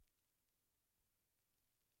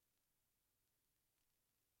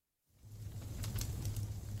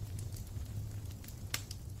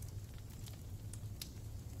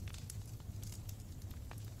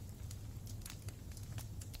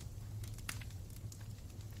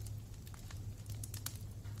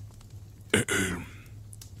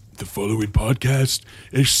The following podcast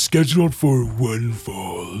is scheduled for one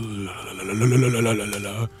fall.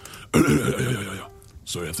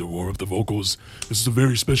 So I have to warm up the vocals. This is a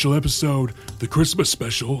very special episode, the Christmas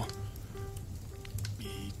special.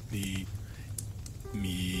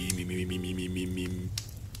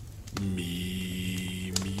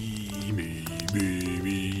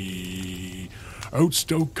 Old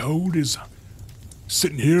Stone Cold is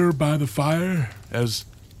sitting here by the fire as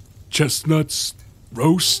chestnuts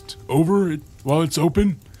roast over it while it's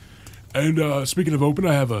open. And speaking of open,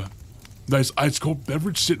 I have a nice ice cold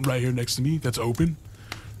beverage sitting right here next to me that's open.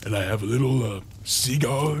 And I have a little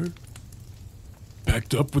cigar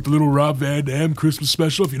packed up with the little Rob Van Dam Christmas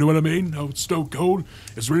special, if you know what I mean. Old Stone Cold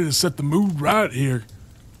is ready to set the mood right here.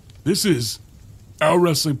 This is Our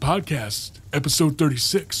Wrestling Podcast, episode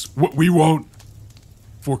 36. What we want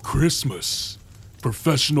for Christmas.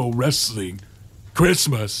 Professional wrestling.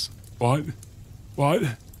 Christmas. What?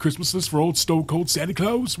 Christmas list for old Stone Cold Santa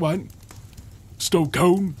Claus? What? Stone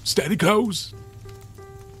Cold Santa Claus?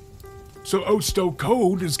 So old Stone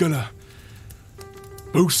Cold is gonna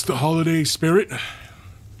boost the holiday spirit,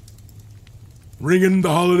 ring in the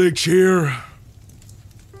holiday cheer.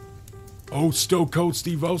 Old Stone Cold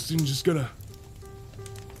Steve Austin just gonna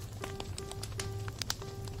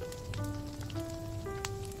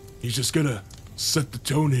set the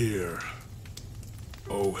tone here.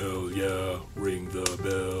 Oh hell yeah, ring the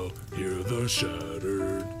bell, hear the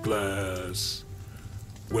shattered glass.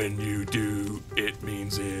 When you do, it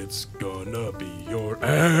means it's gonna be your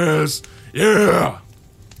ass. Yeah!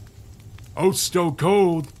 Old Stone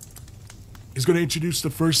Cold is gonna introduce the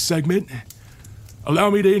first segment. Allow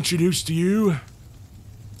me to introduce to you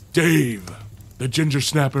Dave, the Ginger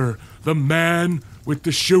Snapper, the man with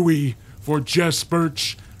the shoey for Jess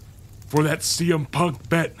Birch for that CM Punk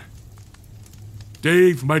bet.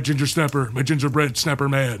 Dave, my ginger snapper, my gingerbread snapper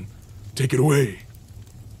man, take it away.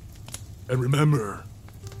 And remember,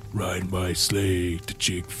 ride my sleigh to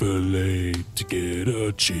Chick-fil-A to get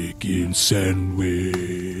a chicken sandwich.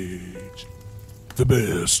 The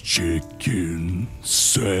best chicken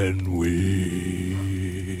sandwich.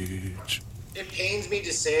 It pains me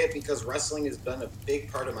to say it because wrestling has been a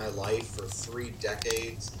big part of my life for 3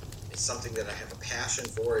 decades. It's something that I have a passion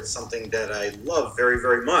for. It's something that I love very,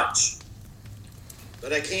 very much.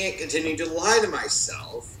 But I can't continue to lie to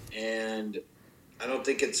myself, and I don't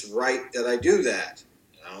think it's right that I do that.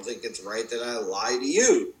 I don't think it's right that I lie to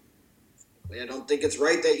you. I don't think it's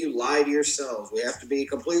right that you lie to yourselves. We have to be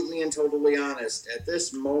completely and totally honest. At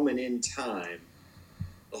this moment in time,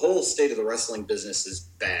 the whole state of the wrestling business is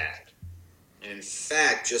bad. And in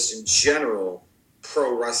fact, just in general,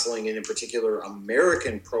 pro wrestling, and in particular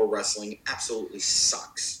American pro wrestling, absolutely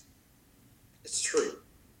sucks. It's true.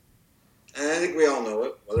 And I think we all know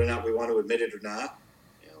it, whether or not we want to admit it or not.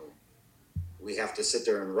 We have to sit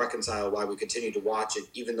there and reconcile why we continue to watch it,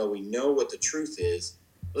 even though we know what the truth is.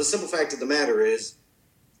 But the simple fact of the matter is,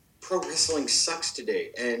 pro wrestling sucks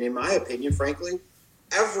today. And in my opinion, frankly,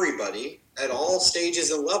 everybody at all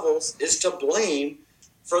stages and levels is to blame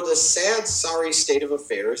for the sad, sorry state of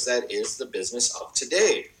affairs that is the business of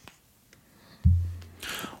today.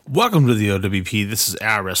 Welcome to the OWP. This is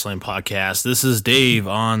Our Wrestling Podcast. This is Dave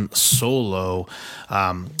on solo,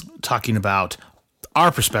 talking about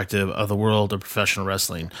our perspective of the world of professional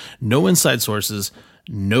wrestling. No inside sources,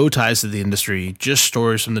 no ties to the industry, just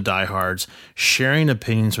stories from the diehards, sharing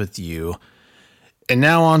opinions with you. And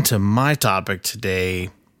now on to my topic today,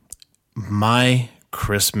 my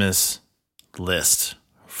Christmas list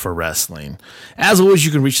for wrestling. As always, you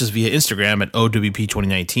can reach us via Instagram at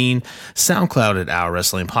OWP2019, SoundCloud at Our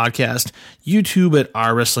Wrestling Podcast, YouTube at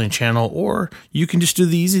Our Wrestling Channel, or you can just do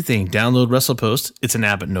the easy thing, download WrestlePost. It's an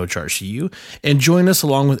app at no charge to you, and join us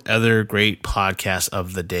along with other great podcasts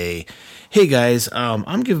of the day. Hey guys,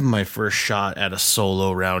 I'm giving my first shot at a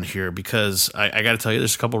solo round here because I got to tell you,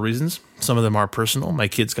 there's a couple reasons. Some of them are personal. My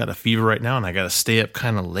kid's got a fever right now, and I got to stay up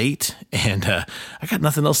kind of late, and I got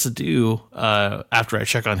nothing else to do after I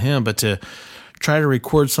check on him but to try to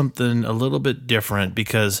record something a little bit different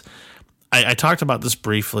because I talked about this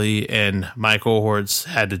briefly, and my cohorts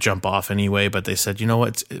had to jump off anyway, but they said, you know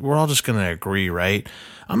what, we're all just going to agree, right?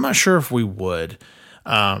 I'm not sure if we would.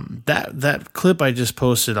 That clip I just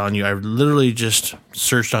posted on you, I literally just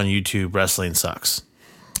searched on YouTube, Wrestling Sucks.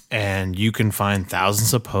 And you can find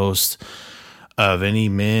thousands of posts of any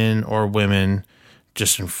men or women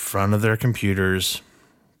just in front of their computers,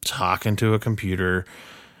 talking to a computer,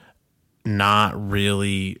 not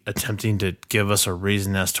really attempting to give us a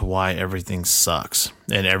reason as to why everything sucks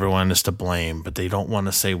and everyone is to blame, but they don't want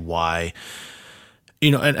to say why.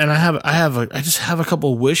 you know, and I just have a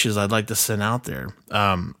couple of wishes I'd like to send out there.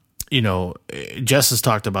 You know, Jess has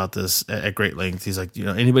talked about this at great length. He's like, you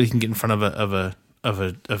know, anybody can get in front of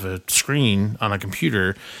a screen on a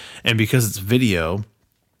computer, and because it's video,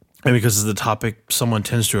 and because it's the topic someone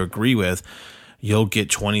tends to agree with, you'll get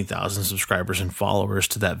 20,000 subscribers and followers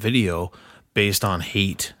to that video based on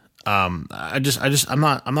hate. I'm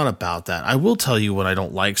not about that. I will tell you when I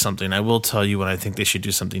don't like something. I will tell you when I think they should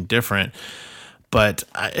do something different. But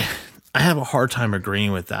I have a hard time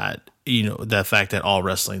agreeing with that. You know, the fact that all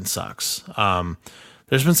wrestling sucks.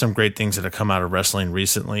 There's been some great things that have come out of wrestling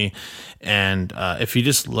recently. And if you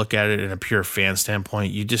just look at it in a pure fan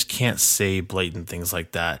standpoint, you just can't say blatant things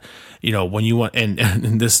like that. You know, when you want,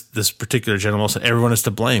 and this particular gentleman said everyone is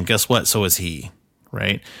to blame. Guess what? So is he,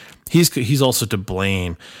 right? He's also to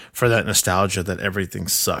blame for that nostalgia that everything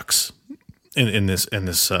sucks in this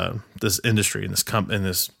industry, in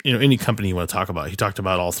this you know, any company you want to talk about. He talked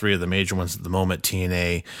about all three of the major ones at the moment: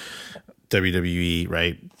 TNA, WWE,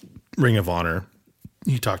 right? Ring of Honor.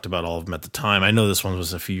 He talked about all of them at the time. I know this one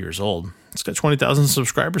was a few years old. It's got 20,000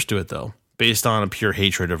 subscribers to it, though, based on a pure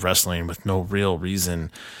hatred of wrestling with no real reason,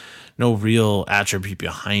 no real attribute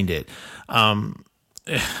behind it. I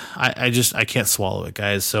can't swallow it,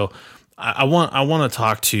 guys. So I want to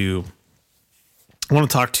talk to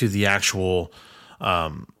the actual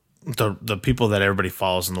the people that everybody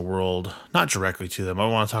follows in the world, not directly to them. I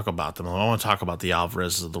want to talk about them. I want to talk about the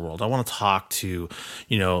Alvarezes of the world. I want to talk to,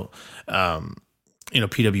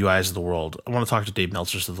 PWIs of the world. I want to talk to Dave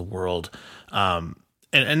Meltzers of the world.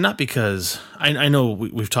 And not because I know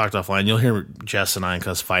we've talked offline. You'll hear Jess and I and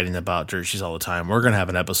Cuz fighting about dirt sheets all the time. We're going to have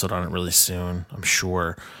an episode on it really soon, I'm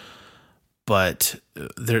sure. But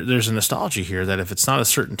there's a nostalgia here that if it's not a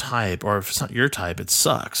certain type, or if it's not your type, it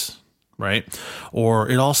sucks, right? Or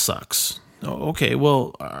it all sucks. Okay,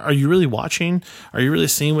 well, are you really watching? Are you really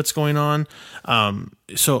seeing what's going on?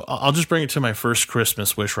 So I'll just bring it to my first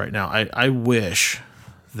Christmas wish right now. I wish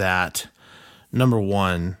that, number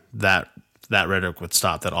one, that rhetoric would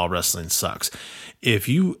stop, that all wrestling sucks.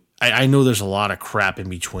 I know there's a lot of crap in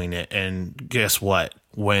between it, and guess what?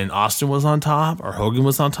 When Austin was on top or Hogan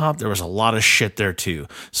was on top, there was a lot of shit there too.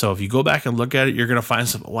 So if you go back and look at it, you're going to find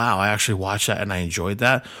some, wow, I actually watched that and I enjoyed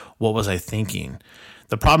that. What was I thinking?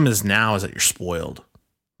 The problem is now is that you're spoiled.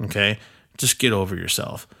 Okay? Just get over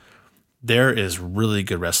yourself. There is really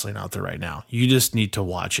good wrestling out there right now. You just need to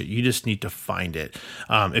watch it. You just need to find it.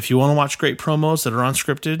 If you want to watch great promos that are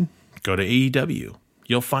unscripted, go to AEW.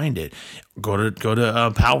 You'll find it. Go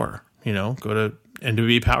to Power. Go to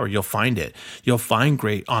NWA Power. You'll find it. You'll find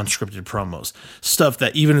great unscripted promos. Stuff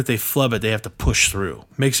that even if they flub it, they have to push through.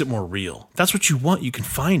 Makes it more real. That's what you want. You can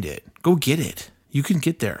find it. Go get it. You can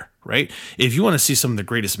get there, right? If you want to see some of the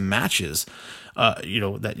greatest matches,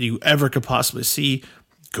 that you ever could possibly see,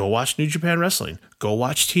 go watch New Japan Wrestling. Go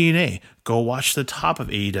watch TNA. Go watch the top of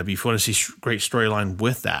AEW if you want to see great storyline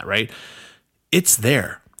with that, right? It's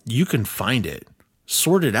there. You can find it.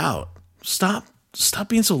 Sort it out. Stop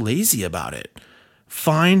being so lazy about it.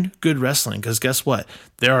 Find good wrestling, because guess what?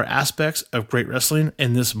 There are aspects of great wrestling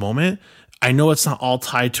in this moment. I know it's not all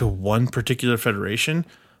tied to one particular federation,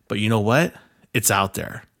 but you know what? It's out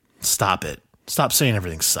there. Stop it. Stop saying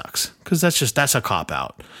everything sucks, because that's a cop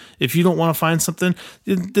out. If you don't want to find something,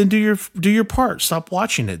 then do your part. Stop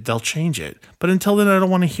watching it. They'll change it. But until then, I don't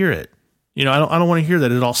want to hear it. I don't want to hear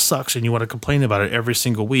that it all sucks and you want to complain about it every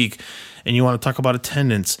single week, and you want to talk about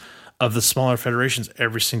attendance of the smaller federations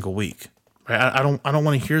every single week. Right? I don't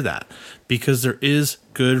want to hear that, because there is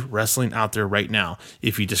good wrestling out there right now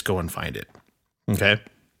if you just go and find it. Okay.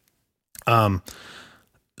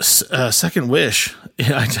 Second wish.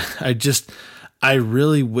 I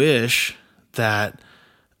really wish that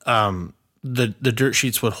the dirt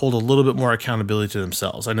sheets would hold a little bit more accountability to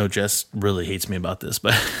themselves. I know Jess really hates me about this,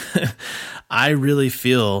 but I really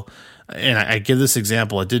feel, and I give this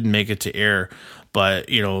example, it didn't make it to air, but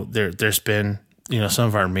there's been some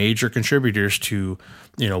of our major contributors to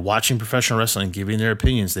watching professional wrestling, giving their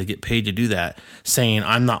opinions. They get paid to do that, saying,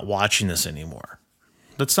 I'm not watching this anymore.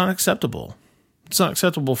 That's not acceptable. It's not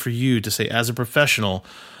acceptable for you to say, as a professional,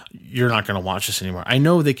 you're not going to watch this anymore. I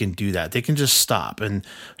know they can do that. They can just stop. And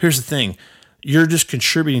here's the thing. You're just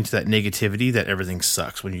contributing to that negativity that everything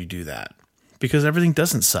sucks when you do that, because everything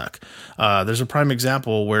doesn't suck. There's a prime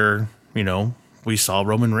example where, we saw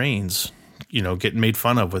Roman Reigns, getting made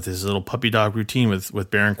fun of with his little puppy dog routine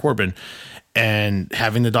with Baron Corbin, and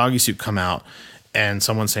having the doggy suit come out and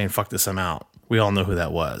someone saying, fuck this, I'm out. We all know who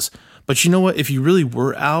that was. But you know what? If you really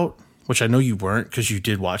were out, which I know you weren't, because you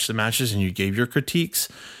did watch the matches and you gave your critiques,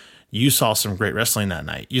 you saw some great wrestling that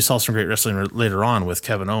night. You saw some great wrestling later on with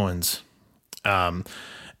Kevin Owens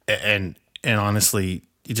And honestly,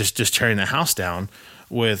 just tearing the house down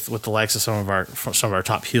with the likes of some of our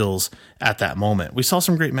top heels at that moment. We saw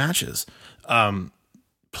some great matches.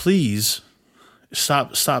 Please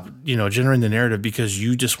stop, generating the narrative because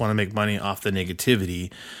you just want to make money off the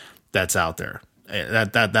negativity that's out there.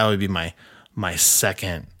 That would be my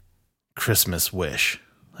second Christmas wish.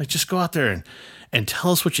 Like, just go out there and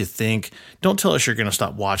tell us what you think. Don't tell us you're going to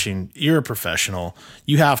stop watching. You're a professional.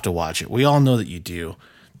 You have to watch it. We all know that you do.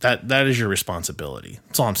 That is your responsibility.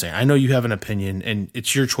 That's all I'm saying. I know you have an opinion and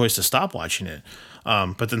it's your choice to stop watching it.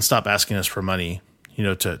 But then stop asking us for money,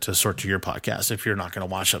 to sort to your podcast if you're not going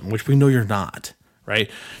to watch something, which we know you're not, right?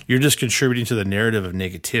 You're just contributing to the narrative of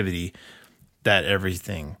negativity that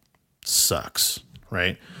everything sucks,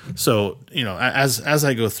 right? So, as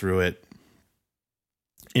I go through it,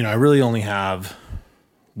 I really only have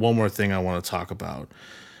one more thing I want to talk about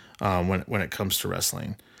when it comes to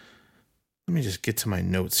wrestling. Let me just get to my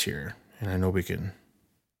notes here, and I know we can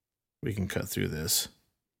cut through this.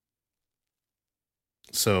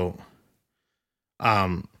 So,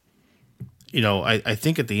 I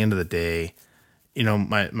think at the end of the day,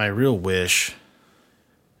 my real wish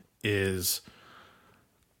is,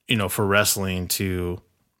 for wrestling to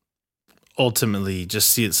ultimately just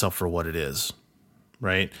see itself for what it is,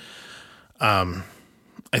 right? I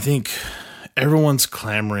think everyone's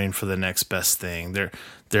clamoring for the next best thing.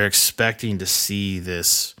 They're expecting to see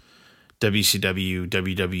this WCW,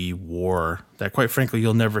 WWE war that, quite frankly,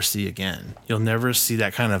 you'll never see again. You'll never see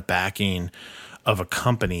that kind of backing of a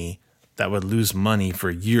company that would lose money for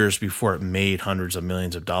years before it made hundreds of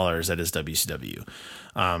millions of dollars. That is WCW.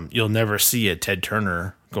 You'll never see a Ted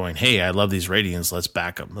Turner going, "Hey, I love these ratings. Let's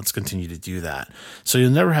back them. Let's continue to do that." So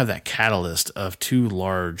you'll never have that catalyst of two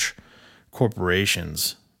large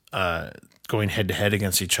corporations going head to head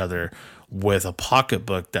against each other with a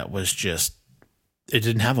pocketbook that was just, it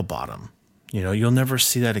didn't have a bottom. You'll never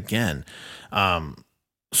see that again.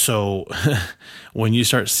 So when you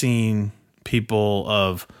start seeing people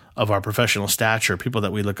of our professional stature, people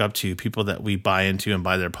that we look up to, people that we buy into and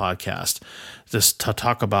buy their podcast, just to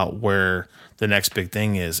talk about where the next big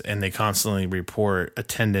thing is, and they constantly report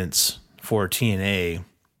attendance for TNA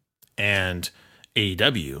and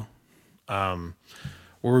AEW,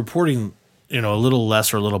 we're reporting, a little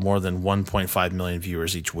less or a little more than 1.5 million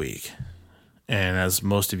viewers each week. And as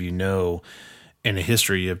most of you know, in the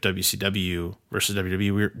history of WCW versus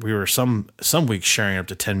WWE, we were some weeks sharing up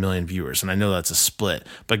to 10 million viewers. And I know that's a split,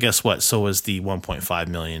 but guess what? So was the 1.5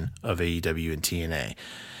 million of AEW and TNA.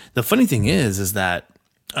 The funny thing is that,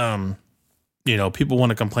 people want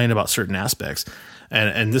to complain about certain aspects.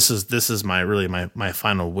 And this is my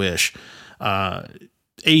final wish.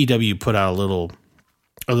 AEW put out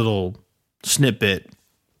a little snippet,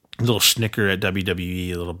 a little snicker at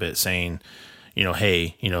WWE a little bit saying,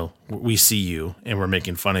 hey, we see you and we're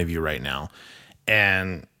making fun of you right now.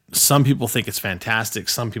 And some people think it's fantastic.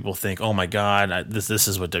 Some people think, oh my God, this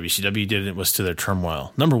is what WCW did. It was to their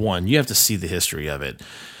turmoil. Number one, you have to see the history of it.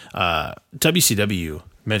 WCW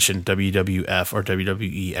mentioned WWF or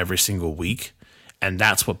WWE every single week, and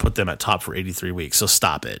that's what put them at top for 83 weeks. So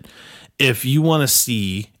stop it. If you want to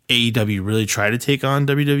see AEW really try to take on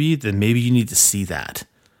WWE, then maybe you need to see that.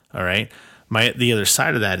 All right. The other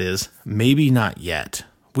side of that is maybe not yet.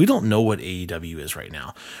 We don't know what AEW is right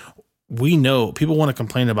now. We know people want to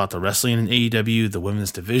complain about the wrestling in AEW, the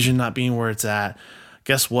women's division not being where it's at.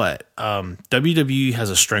 Guess what? WWE has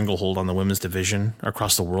a stranglehold on the women's division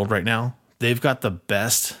across the world right now. They've got the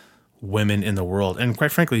best women in the world, and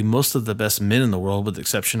quite frankly, most of the best men in the world, with the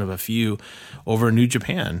exception of a few over in New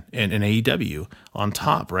Japan and AEW on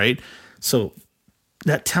top, right? So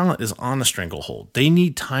that talent is on a stranglehold. They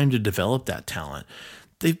need time to develop that talent.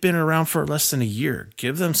 They've been around for less than a year.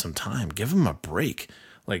 Give them some time. Give them a break.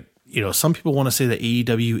 Some people want to say that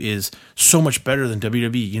AEW is so much better than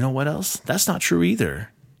WWE. You know what else? That's not true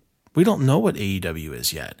either. We don't know what AEW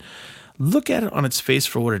is yet. Look at it on its face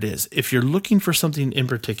for what it is. If you're looking for something in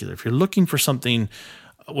particular, if you're looking for something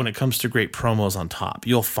when it comes to great promos on top,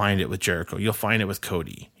 you'll find it with Jericho. You'll find it with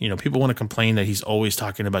Cody. People want to complain that he's always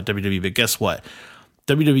talking about WWE, but guess what?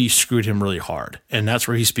 WWE screwed him really hard, and that's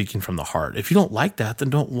where he's speaking from the heart. If you don't like that, then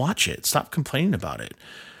don't watch it. Stop complaining about it.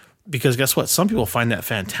 Because guess what? Some people find that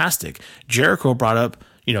fantastic. Jericho brought up,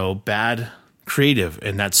 bad creative,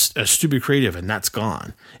 and that's a stupid creative, and that's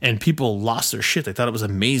gone. And people lost their shit. They thought it was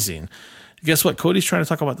amazing. Guess what? Cody's trying to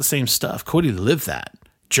talk about the same stuff. Cody lived that.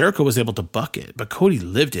 Jericho was able to buck it, but Cody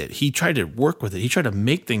lived it. He tried to work with it. He tried to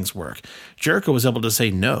make things work. Jericho was able to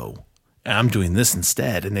say, no, I'm doing this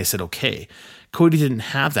instead. And they said, okay. Cody didn't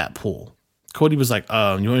have that pull. Cody was like, you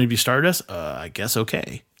want me to be Stardust? I guess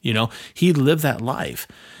okay. You know, he lived that life.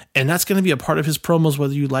 And that's going to be a part of his promos,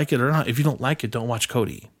 whether you like it or not. If you don't like it, don't watch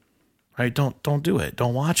Cody, right? Don't do it.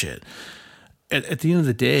 Don't watch it. At the end of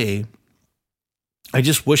the day, I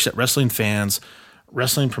just wish that wrestling fans,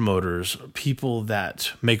 wrestling promoters, people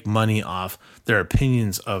that make money off their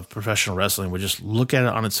opinions of professional wrestling would just look at it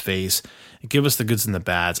on its face and give us the goods and the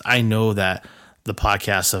bads. I know that the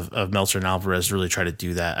podcasts of Meltzer and Alvarez really try to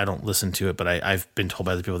do that. I don't listen to it, but I've been told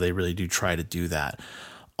by the people they really do try to do that.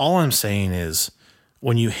 All I'm saying is,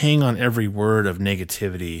 when you hang on every word of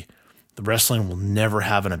negativity, the wrestling will never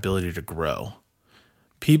have an ability to grow.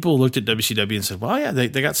 People looked at WCW and said, well, yeah, they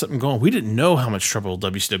got something going. We didn't know how much trouble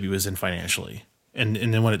WCW was in financially. And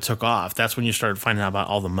then when it took off, that's when you started finding out about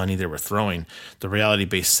all the money they were throwing. The reality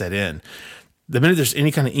base set in. The minute there's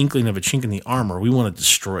any kind of inkling of a chink in the armor, we want to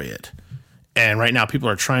destroy it. And right now, people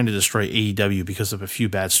are trying to destroy AEW because of a few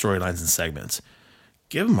bad storylines and segments.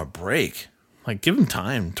 Give them a break. Like, give them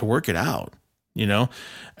time to work it out. You know,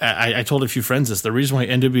 I told a few friends this. The reason why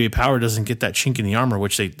NWA Power doesn't get that chink in the armor,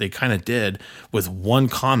 which they kind of did with one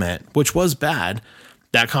comment, which was bad,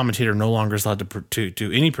 that commentator no longer is allowed to do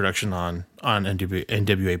any production on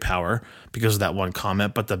NWA Power because of that one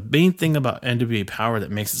comment. But the main thing about NWA Power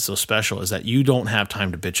that makes it so special is that you don't have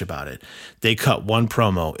time to bitch about it. They cut one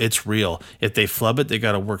promo. It's real. If they flub it, they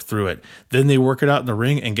got to work through it. Then they work it out in the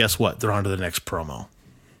ring, and guess what? They're on to the next promo.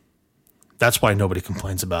 That's why nobody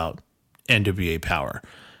complains about NWA Power.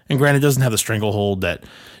 And granted, it doesn't have the stranglehold that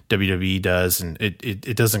WWE does, and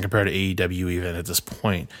it doesn't compare to AEW even at this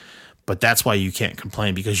point. But that's why you can't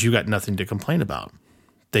complain, because you got nothing to complain about.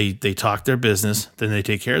 They talk their business, then they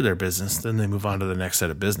take care of their business, then they move on to the next set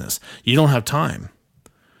of business. You don't have time.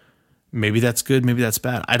 Maybe that's good, maybe that's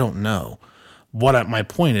bad. I don't know. My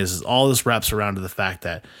point is all this wraps around to the fact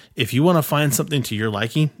that if you want to find something to your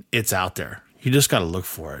liking, it's out there. You just got to look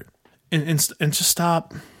for it. And just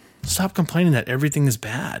stop complaining that everything is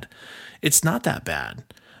bad. It's not that bad.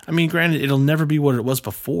 I mean, granted, it'll never be what it was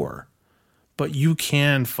before, but you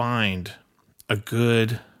can find a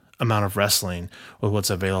good amount of wrestling with what's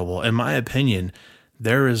available. In my opinion,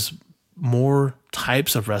 there is more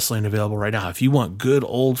types of wrestling available right now. If you want good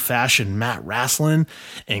old-fashioned mat wrestling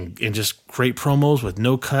and just great promos with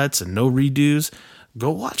no cuts and no redos, go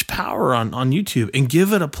watch Power on YouTube and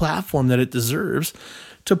give it a platform that it deserves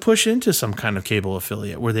to push into some kind of cable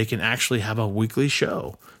affiliate where they can actually have a weekly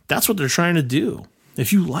show. That's what they're trying to do.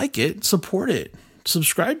 If you like it, support it.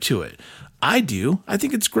 Subscribe to it. I do. I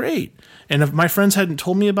think it's great. And if my friends hadn't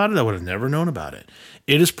told me about it, I would have never known about it.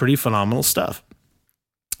 It is pretty phenomenal stuff.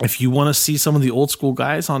 If you want to see some of the old school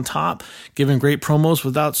guys on top giving great promos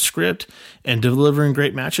without script and delivering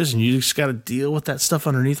great matches, and you just got to deal with that stuff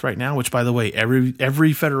underneath right now, which, by the way,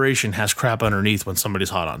 every federation has crap underneath when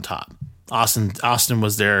somebody's hot on top. Austin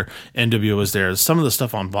was there, NWO was there. Some of the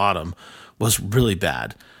stuff on bottom was really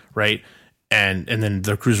bad, right? And then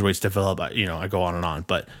the cruiserweights develop, I go on and on.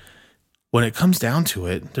 But when it comes down to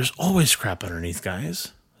it, there's always crap underneath,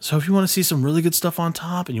 guys. So if you want to see some really good stuff on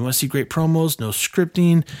top and you want to see great promos, no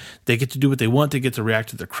scripting, they get to do what they want, they get to react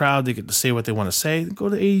to the crowd, they get to say what they want to say, go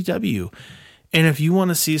to AEW. And if you want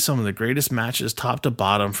to see some of the greatest matches top to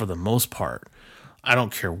bottom for the most part, I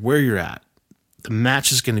don't care where you're at, the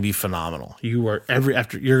match is going to be phenomenal. You're going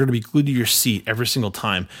to be glued to your seat every single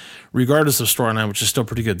time, regardless of storyline, which is still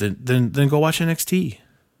pretty good. Then go watch NXT.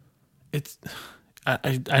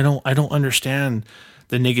 I don't understand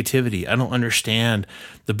the negativity. I don't understand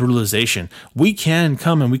the brutalization. We can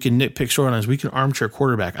come and we can nitpick storylines. We can armchair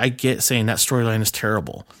quarterback. I get saying that storyline is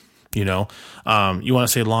terrible. You want to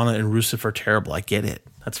say Lana and Rusev are terrible. I get it.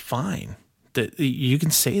 That's fine. That you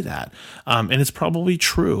can say that, and it's probably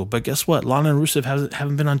true. But guess what? Lana and Rusev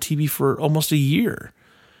haven't been on TV for almost a year,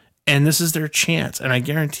 and this is their chance. And I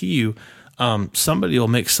guarantee you, somebody will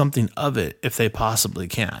make something of it if they possibly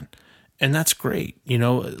can, and that's great.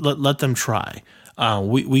 Let them try.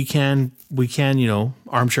 We can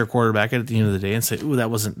armchair quarterback it at the end of the day and say, "Ooh,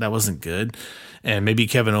 that wasn't good." And maybe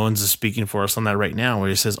Kevin Owens is speaking for us on that right now, where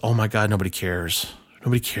he says, "Oh my God, nobody cares.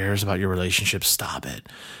 Nobody cares about your relationship. Stop it."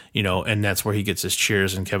 And that's where he gets his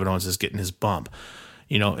cheers, and Kevin Owens is getting his bump.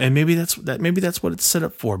 And maybe that's what it's set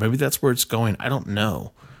up for. Maybe that's where it's going. I don't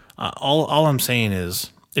know. All I'm saying is,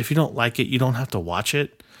 if you don't like it, you don't have to watch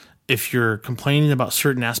it. If you're complaining about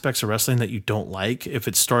certain aspects of wrestling that you don't like, if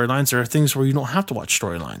it's storylines, there are things where you don't have to watch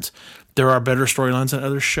storylines. There are better storylines than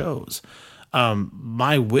other shows.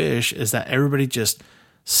 My wish is that everybody just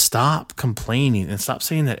stop complaining and stop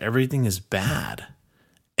saying that everything is bad,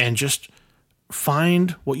 and just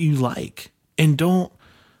find what you like, and don't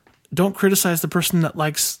criticize the person that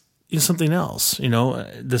likes something else.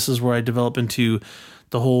 This is where I develop into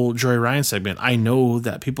the whole Joey Ryan segment. I know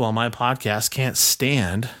that people on my podcast can't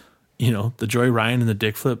stand, the Joey Ryan and the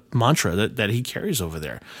dick flip mantra that he carries over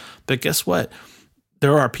there. But guess what?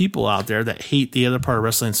 There are people out there that hate the other part of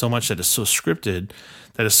wrestling so much that is so scripted,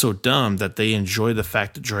 that is so dumb, that they enjoy the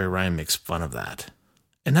fact that Joey Ryan makes fun of that.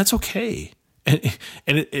 And that's okay.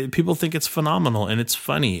 And people think it's phenomenal and it's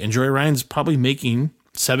funny. And Joey Ryan's probably making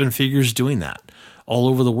 7 figures doing that all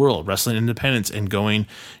over the world, wrestling independents and going,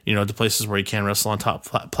 to places where he can wrestle on top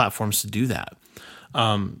platforms to do that.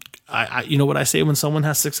 What I say when someone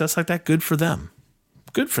has success like that, good for them.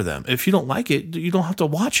 Good for them. If you don't like it, you don't have to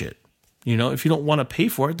watch it. If you don't want to pay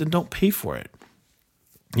for it, then don't pay for it.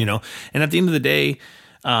 And at the end of the day,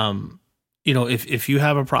 if you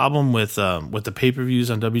have a problem with the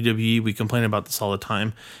pay-per-views on WWE, we complain about this all the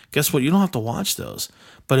time. Guess what? You don't have to watch those.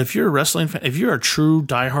 But if you're a wrestling fan, if you're a true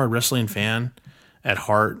diehard wrestling fan at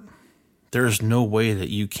heart, there is no way that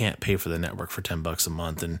you can't pay for the network for $10 a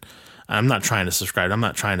month. And I'm not trying to subscribe. I'm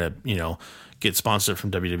not trying to, get sponsored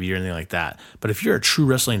from WWE or anything like that. But if you're a true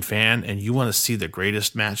wrestling fan and you want to see the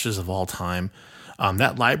greatest matches of all time,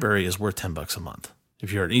 that library is worth $10 a month.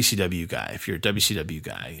 If you're an ECW guy, if you're a WCW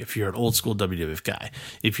guy, if you're an old school WWF guy,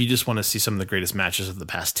 if you just want to see some of the greatest matches of the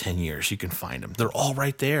past 10 years, you can find them. They're all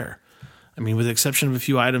right there. I mean, with the exception of a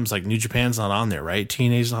few items like New Japan's not on there, right?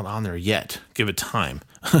 TNA's not on there yet. Give it time.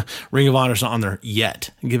 Ring of Honor's not on there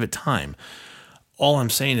yet. Give it time. All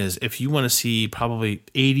I'm saying is if you want to see probably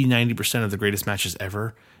 80, 90% of the greatest matches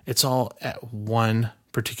ever, it's all at one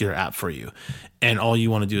particular app for you. And all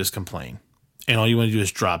you want to do is complain. And all you want to do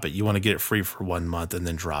is drop it. You want to get it free for 1 month and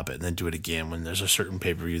then drop it and then do it again when there's a certain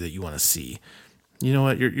pay-per-view that you want to see. You know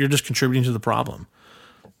what? You're just contributing to the problem.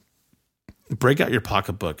 Break out your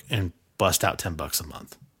pocketbook and bust out $10 a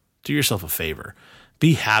month. Do yourself a favor.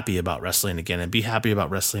 Be happy about wrestling again and be happy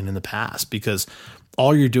about wrestling in the past, because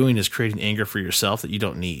all you're doing is creating anger for yourself that you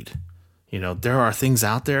don't need. There are things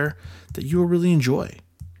out there that you will really enjoy.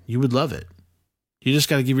 You would love it. You just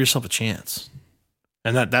got to give yourself a chance.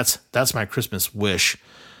 And that's my Christmas wish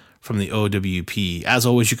from the OWP. As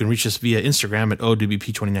always, you can reach us via Instagram at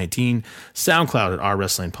OWP2019, SoundCloud at Our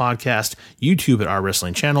Wrestling Podcast, YouTube at Our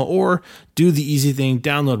Wrestling Channel, or do the easy thing,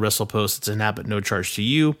 download WrestlePost. It's an app at no charge to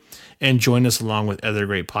you, and join us along with other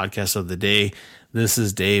great podcasts of the day. This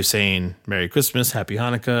is Dave saying Merry Christmas, Happy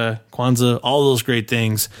Hanukkah, Kwanzaa, all those great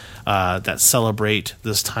things that celebrate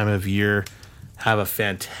this time of year. Have a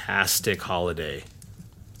fantastic holiday.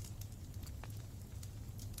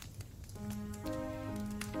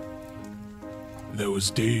 That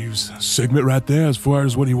was Dave's segment right there as far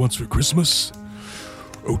as what he wants for Christmas.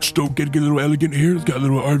 Oach Stove getting a little elegant here. He's got a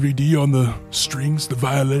little RVD on the strings, the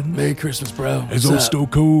violin. Merry Christmas, bro. As Old Stone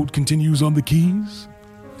Cold continues on the keys.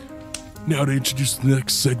 Now to introduce the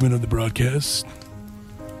next segment of the broadcast,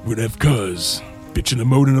 we're going to have Cuz bitching and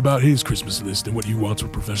moaning about his Christmas list and what he wants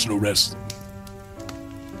with professional wrestling.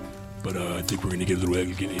 But I think we're going to get a little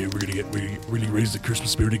elegant here. We're going to really raise the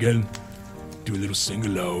Christmas spirit again. Do a little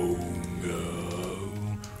sing-along.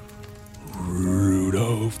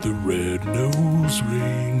 Rudolph the red-nosed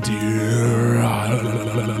reindeer had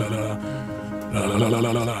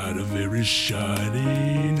a very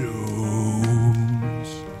shiny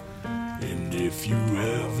nose. And if you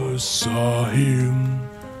ever saw him,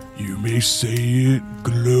 you may say it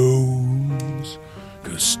glows,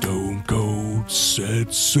 'cause Stone Cold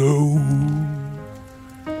said so.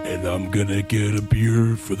 And I'm gonna get a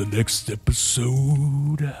beer for the next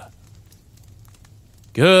episode.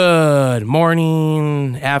 Good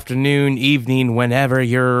morning, afternoon, evening, whenever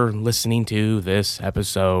you're listening to this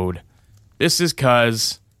episode. This is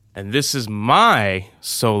Cuz, and this is my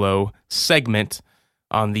solo segment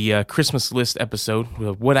on the Christmas list episode,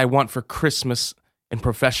 what I want for Christmas in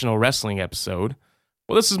professional wrestling episode.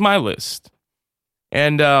 Well, this is my list.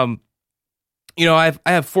 And, I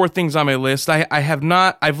have 4 things on my list.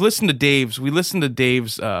 I've listened to Dave's, we listened to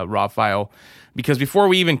Dave's raw file, because before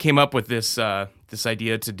we even came up with this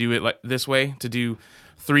idea to do it like this way, to do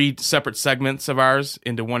 3 separate segments of ours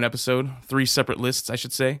into one episode, 3 separate lists, I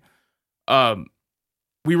should say.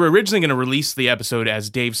 We were originally going to release the episode as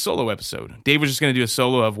Dave's solo episode. Dave was just going to do a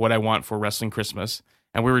solo of what I want for Wrestling Christmas,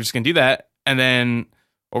 and we were just going to do that. And then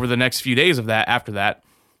over the next few days of that, after that,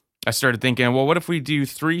 I started thinking, well, what if we do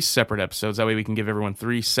 3 separate episodes? That way we can give everyone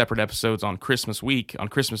 3 separate episodes on Christmas week, on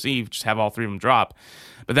Christmas Eve, just have all 3 of them drop.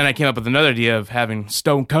 But then I came up with another idea of having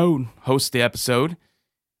Stone Cold host the episode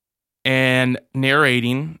and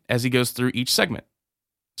narrating as he goes through each segment.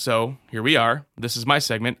 So here we are. This is my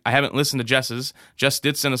segment. I haven't listened to Jess's. Jess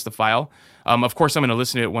did send us the file. Of course, I'm going to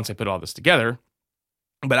listen to it once I put all this together.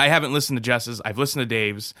 But I haven't listened to Jess's. I've listened to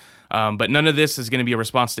Dave's. But none of this is going to be a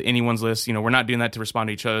response to anyone's list. We're not doing that to respond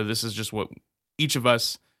to each other. This is just what each of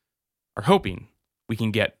us are hoping we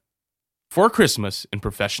can get for Christmas in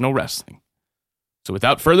professional wrestling. So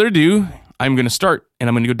without further ado, I'm going to start, and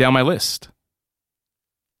I'm going to go down my list.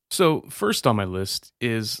 So first on my list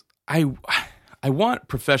is I want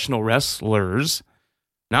professional wrestlers,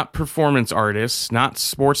 not performance artists, not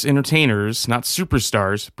sports entertainers, not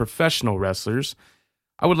superstars, professional wrestlers.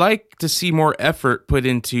 I would like to see more effort put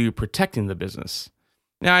into protecting the business.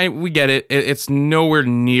 Now, we get it. It's nowhere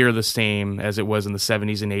near the same as it was in the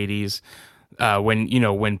 70s and 80s.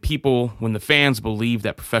 When the fans believed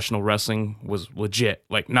that professional wrestling was legit,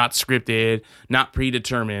 like not scripted, not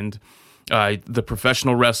predetermined, the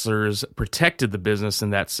professional wrestlers protected the business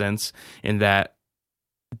in that sense, in that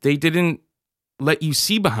they didn't let you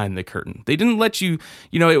see behind the curtain. They didn't let you,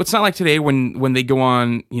 it's not like today when they go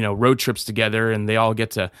on, road trips together and they all get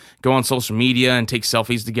to go on social media and take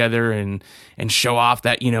selfies together and show off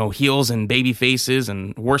that, heels and baby faces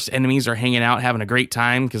and worst enemies are hanging out having a great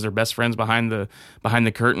time because they're best friends behind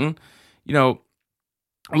the curtain. A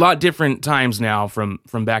lot different times now from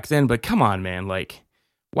back then, but come on, man. Like,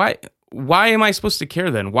 why am I supposed to care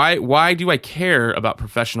then? Why do I care about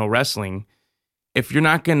professional wrestling if you're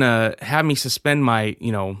not gonna have me suspend my,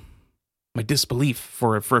 my disbelief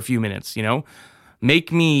for a few minutes?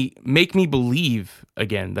 Make me believe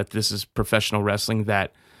again that this is professional wrestling.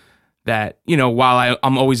 That while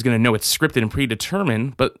I'm always gonna know it's scripted and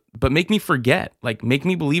predetermined, but make me forget, make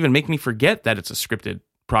me believe and make me forget that it's a scripted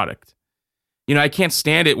product. I can't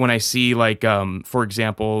stand it when I see, for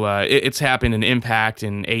example, it's happened in Impact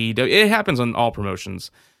and AEW. It happens on all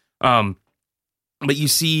promotions. But you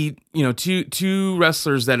see, two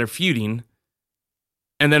wrestlers that are feuding,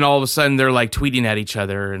 and then all of a sudden they're like tweeting at each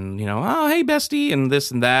other and, oh, hey, bestie, and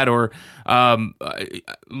this and that. Or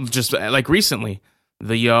just like recently,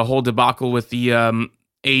 the whole debacle with the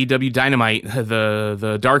AEW Dynamite,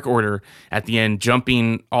 the Dark Order at the end,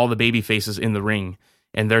 jumping all the baby faces in the ring.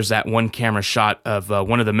 And there's that one camera shot of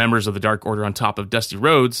one of the members of the Dark Order on top of Dusty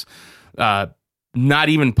Rhodes, not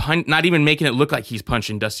even making it look like he's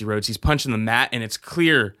punching Dusty Rhodes. He's punching the mat, and it's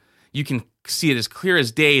clear. You can see it as clear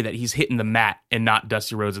as day that he's hitting the mat and not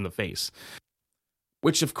Dusty Rhodes in the face.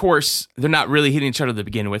 Which, of course, they're not really hitting each other to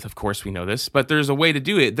begin with. Of course, we know this, but there's a way to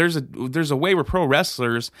do it. There's a way where pro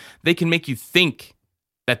wrestlers, they can make you think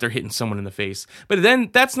that they're hitting someone in the face. But then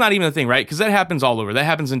that's not even a thing, right? Because that happens all over. That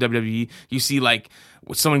happens in WWE. You see,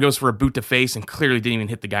 someone goes for a boot to face and clearly didn't even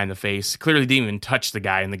hit the guy in the face. Clearly didn't even touch the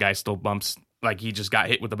guy, and the guy still bumps like he just got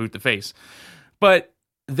hit with a boot to face. But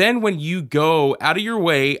then when you go out of your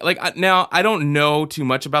way, now I don't know too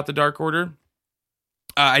much about the Dark Order.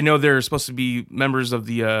 I know they're supposed to be members of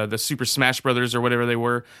the Super Smash Brothers or whatever they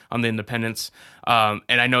were on the Independents. And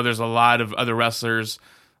I know there's a lot of other wrestlers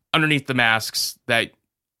underneath the masks that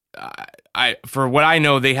for what I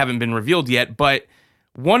know, they haven't been revealed yet. But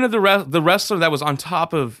one of the wrestler that was on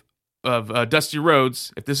top of Dusty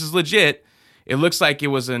Rhodes, if this is legit, it looks like it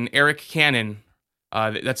was an Eric Cannon.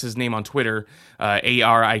 That's his name on Twitter,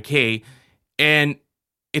 ARIK. And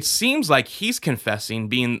it seems like he's confessing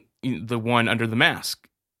being the one under the mask,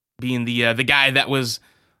 being the guy that was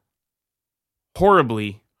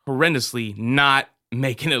horrendously not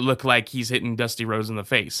making it look like he's hitting Dusty Rhodes in the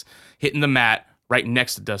face, hitting the mat right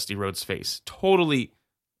next to Dusty Rhodes' face. Totally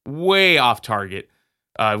way off target,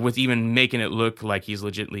 with even making it look like he's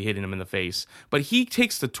legitimately hitting him in the face. But he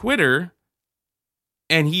takes to Twitter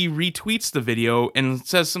and he retweets the video and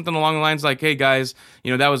says something along the lines like, hey guys,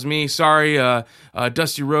 that was me. Sorry,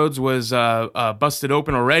 Dusty Rhodes was busted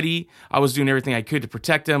open already. I was doing everything I could to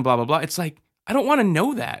protect him, blah, blah, blah. It's like, I don't want to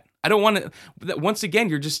know that. I don't want to. Once again,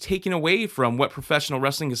 you're just taking away from what professional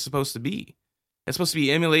wrestling is supposed to be. It's supposed to be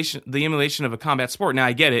the emulation of a combat sport. Now,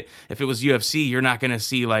 I get it. If it was UFC, you're not going to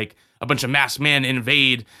see like a bunch of masked men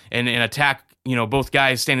invade and attack, both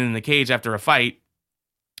guys standing in the cage after a fight.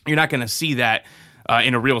 You're not going to see that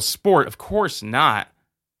in a real sport. Of course not.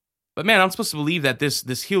 But man, I'm supposed to believe that this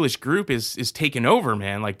heelish group is taking over,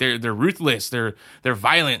 man. Like they're ruthless, they're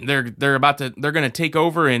violent, they're gonna take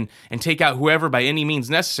over and take out whoever by any means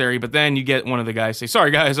necessary. But then you get one of the guys say, "Sorry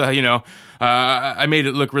guys, I made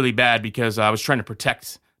it look really bad because I was trying to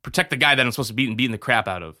protect the guy that I'm supposed to beat and beating the crap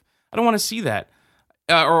out of." I don't want to see that.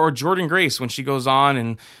 Or Jordan Grace when she goes on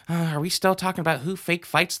and are we still talking about who fake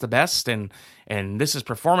fights the best and this is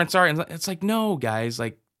performance art? And it's like, no, guys,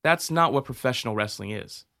 like that's not what professional wrestling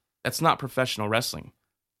is. That's not professional wrestling.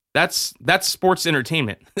 That's sports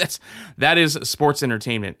entertainment. That is sports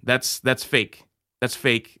entertainment. That's fake. That's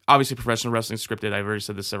fake. Obviously, professional wrestling is scripted. I've already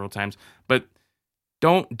said this several times, but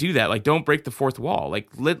Don't do that. Like, don't break the fourth wall. Like,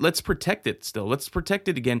 let's protect it still. Let's protect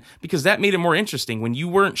it again, because that made it more interesting. When you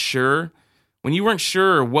weren't sure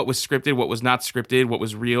what was scripted, what was not scripted, what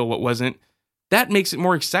was real, what wasn't, that makes it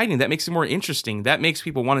more exciting. That makes it more interesting. That makes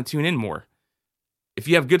people want to tune in more. If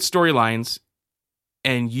you have good storylines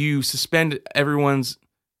and you suspend everyone's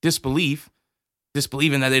disbelieving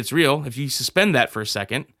that it's real, if you suspend that for a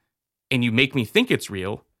second and you make me think it's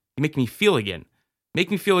real, you make me feel again. Make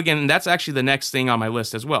me feel again, and that's actually the next thing on my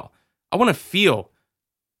list as well. I want to feel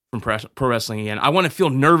from pro wrestling again. I want to feel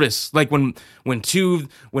nervous, like when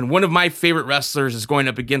one of my favorite wrestlers is going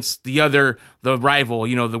up against the rival,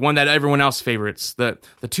 the one that everyone else favorites, the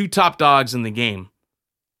two top dogs in the game.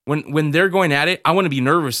 When they're going at it, I want to be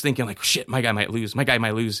nervous, thinking like, shit, my guy might lose. My guy's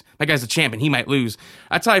the champion. He might lose.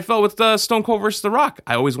 That's how I felt with Stone Cold versus The Rock.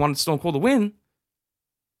 I always wanted Stone Cold to win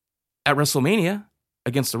at WrestleMania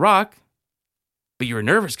against The Rock, but you were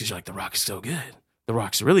nervous because you're like, The Rock is so good. The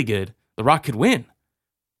Rock's really good. The Rock could win.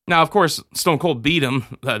 Now, of course, Stone Cold beat him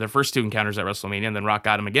their first two encounters at WrestleMania, and then Rock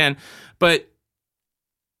got him again. But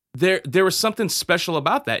there was something special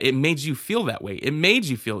about that. It made you feel that way. It made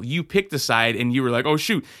you feel, you picked a side and you were like, oh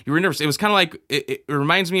shoot, you were nervous. It was kind of like, it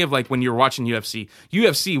reminds me of like when you're watching UFC.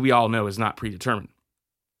 UFC, we all know, is not predetermined.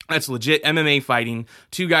 That's legit MMA fighting.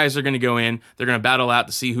 Two guys are going to go in. They're going to battle out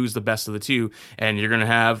to see who's the best of the two. And you're going to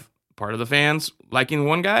have part of the fans liking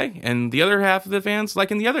one guy and the other half of the fans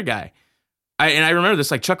liking the other guy. I remember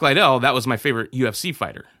this, like Chuck Liddell, that was my favorite UFC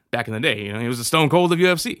fighter back in the day. He was the Stone Cold of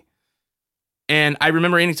UFC. And I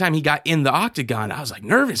remember anytime he got in the octagon, I was like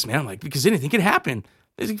nervous, man. I'm like, because anything could happen.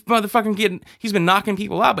 This motherfucking he's been knocking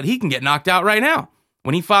people out, but he can get knocked out right now.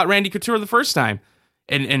 When he fought Randy Couture the first time,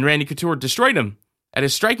 and Randy Couture destroyed him at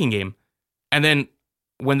his striking game. And then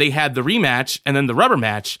when they had the rematch and then the rubber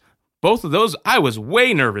match, both of those, I was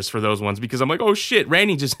way nervous for those ones because I'm like, oh shit,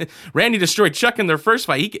 Randy destroyed Chuck in their first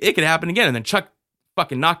fight. It could happen again. And then Chuck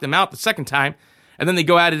fucking knocked him out the second time. And then they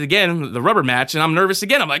go at it again, the rubber match, and I'm nervous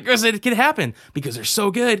again. I'm like, it could happen because they're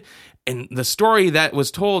so good. And the story that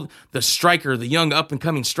was told, the striker, the young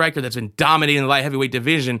up-and-coming striker that's been dominating the light heavyweight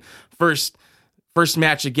division, first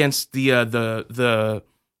match against the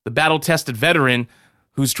battle-tested veteran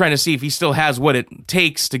who's trying to see if he still has what it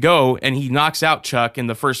takes to go, and he knocks out Chuck in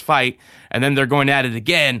the first fight, and then they're going at it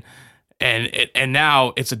again, and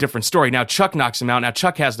now it's a different story. Now Chuck knocks him out. Now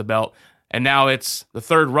Chuck has the belt, and now it's the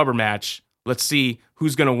third rubber match. Let's see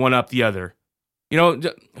who's going to one-up the other.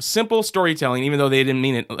 Simple storytelling, even though they didn't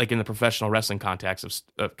mean it like in the professional wrestling context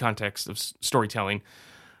of storytelling.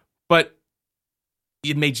 But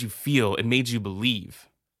it made you feel, it made you believe.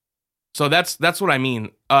 So that's what I mean.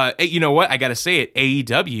 You know what? I got to say it.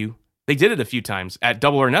 AEW, they did it a few times at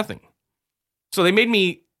Double or Nothing. So they made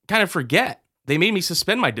me kind of forget. They made me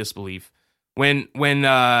suspend my disbelief. When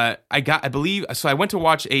I went to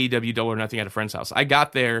watch AEW Double or Nothing at a friend's house. I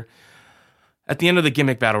got there at the end of the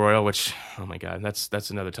Gimmick Battle Royal, which, oh my God,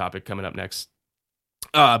 that's another topic coming up next.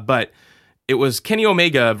 But it was Kenny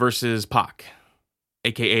Omega versus Pac,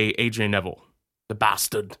 a.k.a. Adrian Neville, the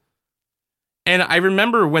bastard. And I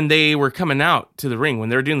remember when they were coming out to the ring, when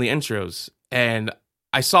they were doing the intros, and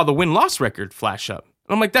I saw the win-loss record flash up.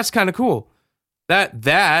 And I'm like, that's kind of cool.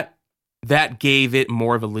 That gave it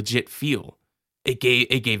more of a legit feel. It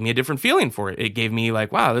gave me a different feeling for it. It gave me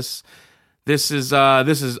like, wow, this is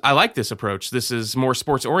I like this approach. This is more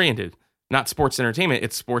sports oriented, not sports entertainment.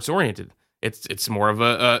 It's sports oriented. It's more of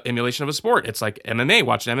a emulation of a sport. It's like MMA.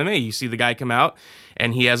 Watching MMA, you see the guy come out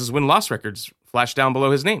and he has his win-loss records flashed down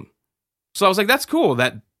below his name. So I was like, that's cool.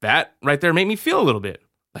 That right there made me feel a little bit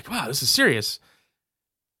like, wow, this is serious.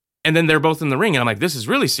 And then they're both in the ring, and I'm like, this is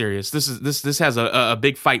really serious. This has a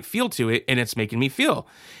big fight feel to it, and it's making me feel.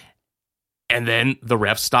 And then the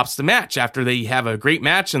ref stops the match after they have a great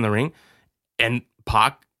match in the ring. And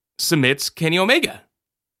Pac submits Kenny Omega.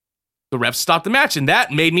 The ref stopped the match, and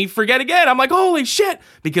that made me forget again. I'm like, holy shit,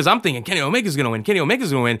 because I'm thinking Kenny Omega's going to win. Kenny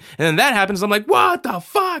Omega's going to win. And then that happens. I'm like, what the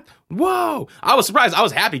fuck? Whoa. I was surprised. I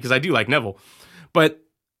was happy because I do like Neville. But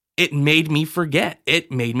it made me forget.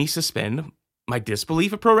 It made me suspend my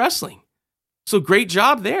disbelief of pro wrestling. So great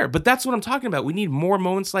job there. But that's what I'm talking about. We need more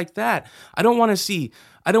moments like that. I don't want to,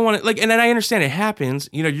 and then I understand it happens.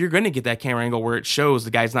 You're going to get that camera angle where it shows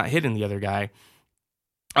the guy's not hitting the other guy.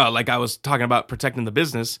 Like I was talking about protecting the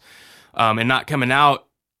business and not coming out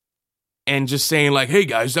and just saying like, hey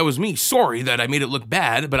guys, that was me. Sorry that I made it look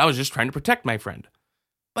bad, but I was just trying to protect my friend.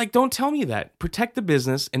 Like, don't tell me that. Protect the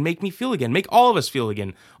business and make me feel again. Make all of us feel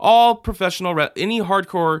again. All professional, any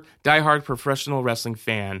hardcore, diehard professional wrestling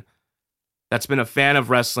fan that's been a fan of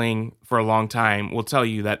wrestling for a long time will tell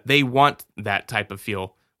you that they want that type of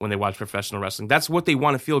feel when they watch professional wrestling. That's what they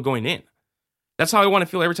want to feel going in. That's how I want to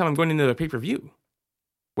feel every time I'm going into a pay-per-view,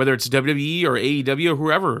 whether it's WWE or AEW or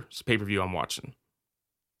whoever's pay-per-view I'm watching.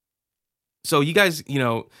 So you guys, you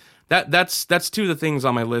know, that's two of the things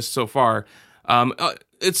on my list so far.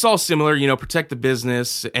 It's all similar, you know, protect the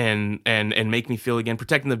business and make me feel again.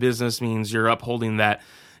 Protecting the business means you're upholding that,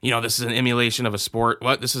 you know, this is an emulation of a sport.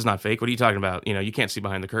 What? This is not fake. What are you talking about? You know, you can't see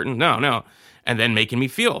behind the curtain. No. And then making me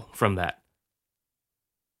feel from that.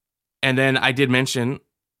 And then I did mention,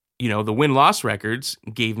 you know, the win-loss records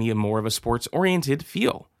gave me more of a sports-oriented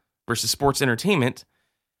feel versus sports entertainment.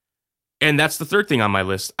 And that's the third thing on my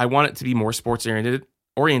list. I want it to be more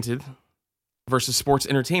sports-oriented versus sports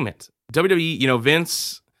entertainment. WWE, you know,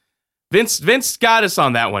 Vince got us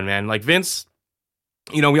on that one, man. Like Vince,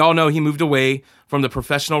 you know, we all know he moved away from the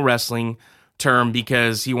professional wrestling term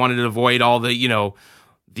because he wanted to avoid all the, you know,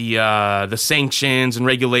 the sanctions and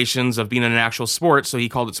regulations of being in an actual sport. So he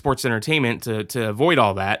called it sports entertainment to avoid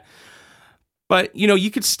all that. But, you know, you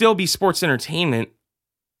could still be sports entertainment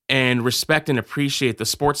and respect and appreciate the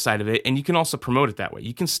sports side of it. And you can also promote it that way.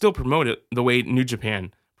 You can still promote it the way New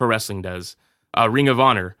Japan Pro Wrestling does. Ring of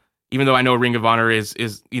Honor, even though I know Ring of Honor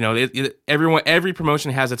is you know, every promotion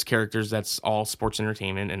has its characters. That's all sports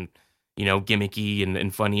entertainment and, you know, gimmicky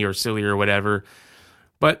and funny or silly or whatever.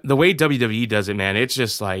 But the way WWE does it, man, it's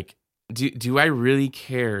just like, do I really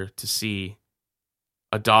care to see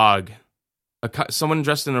a dog, someone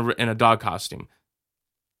dressed in a dog costume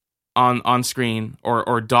on screen,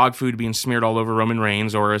 or dog food being smeared all over Roman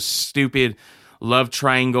Reigns, or a stupid love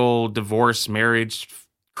triangle, divorce, marriage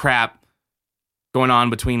crap going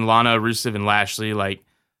on between Lana, Rusev, and Lashley? Like,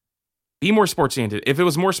 be more sports oriented. If it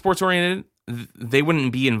was more sports oriented, they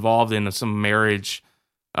wouldn't be involved in some marriage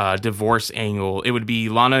divorce angle. It would be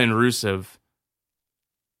Lana and Rusev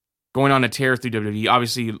going on a tear through WWE.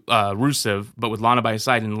 Obviously, Rusev, but with Lana by his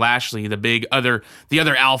side, and Lashley, the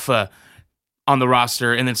other alpha on the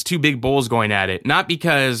roster, and it's two big bulls going at it. Not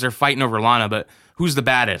because they're fighting over Lana, but who's the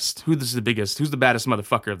baddest? Who's the biggest? Who's the baddest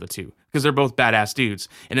motherfucker of the two? Because they're both badass dudes,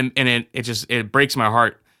 and it breaks my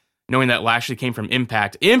heart knowing that Lashley came from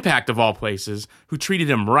Impact of all places, who treated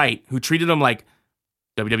him right, who treated him like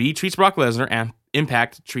WWE treats Brock Lesnar, and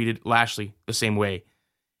Impact treated Lashley the same way.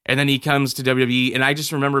 And then he comes to WWE, and I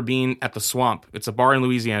just remember being at the Swamp. It's a bar in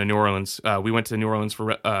Louisiana, New Orleans. We went to New Orleans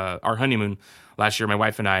for our honeymoon last year, my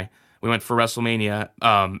wife and I. We went for WrestleMania,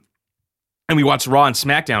 and we watched Raw and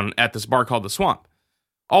SmackDown at this bar called the Swamp.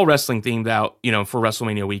 All wrestling themed out, you know, for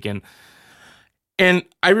WrestleMania weekend. And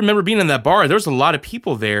I remember being in that bar. There was a lot of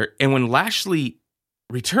people there. And when Lashley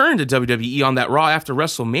returned to WWE on that Raw after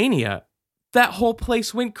WrestleMania, that whole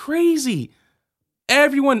place went crazy.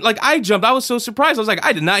 Everyone, like, I jumped. I was so surprised. I was like,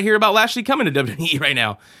 I did not hear about Lashley coming to WWE right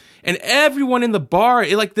now. And everyone in the bar,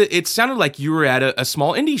 it sounded like you were at a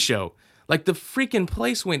small indie show. Like, the freaking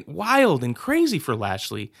place went wild and crazy for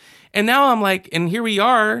Lashley. And now I'm like, and here we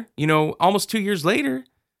are, you know, almost 2 years later.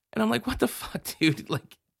 And I'm like, what the fuck, dude?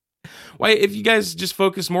 Like, why, if you guys just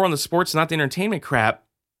focus more on the sports, not the entertainment crap,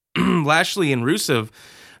 Lashley and Rusev,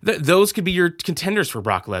 those could be your contenders for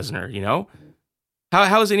Brock Lesnar, you know?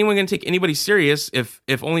 How is anyone going to take anybody serious if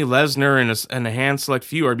only Lesnar and a hand select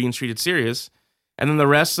few are being treated serious, and then the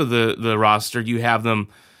rest of the roster, you have them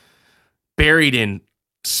buried in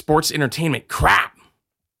sports entertainment crap,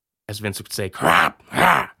 as Vince would say, crap.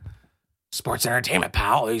 Sports entertainment,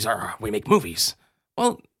 pal. We make movies.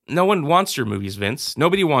 Well, no one wants your movies, Vince.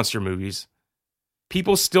 Nobody wants your movies.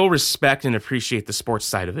 People still respect and appreciate the sports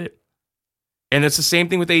side of it. And it's the same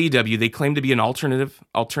thing with AEW. They claim to be an alternative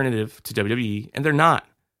to WWE, and they're not.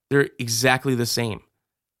 They're exactly the same.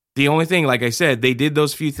 The only thing, like I said, they did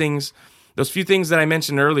those few things that I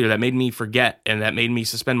mentioned earlier that made me forget and that made me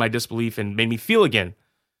suspend my disbelief and made me feel again.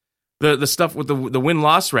 The stuff with the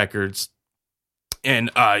win-loss records and,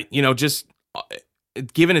 you know, just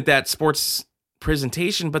giving it that sports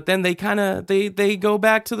presentation, but then they go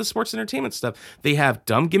back to the sports entertainment stuff. They have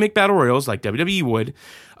dumb gimmick battle royals like WWE would.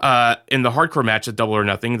 In the hardcore match at Double or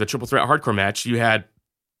Nothing, the triple threat hardcore match, you had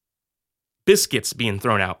biscuits being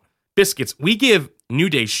thrown out. Biscuits. We give New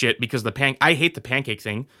Day shit because I hate the pancake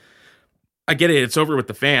thing. I get it. It's over with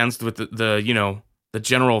the fans, with the you know, the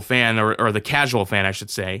general fan or the casual fan, I should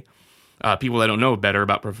say. People that don't know better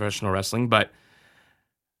about professional wrestling, but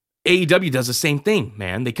AEW does the same thing,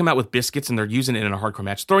 man. They come out with biscuits and they're using it in a hardcore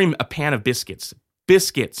match. Throwing a pan of biscuits,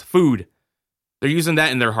 food. They're using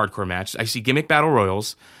that in their hardcore match. I see gimmick battle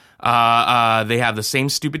royals. They have the same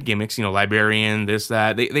stupid gimmicks, you know, librarian, this,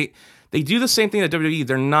 that. They do the same thing at WWE.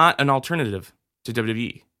 They're not an alternative to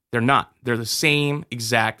WWE. They're not. They're the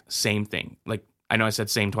exact same thing. Like, I know I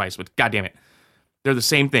said same twice, but goddamn it. They're the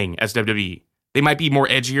same thing as WWE. They might be more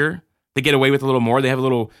edgier. They get away with a little more. They have a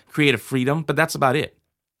little creative freedom, but that's about it.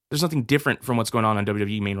 There's nothing different from what's going on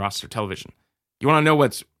WWE main roster television. You want to know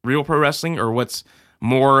what's real pro wrestling, or what's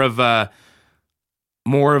more of a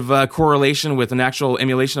correlation with an actual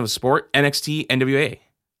emulation of a sport? NXT, NWA.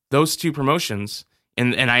 Those two promotions,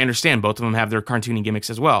 and I understand both of them have their cartoony gimmicks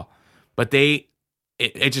as well, but it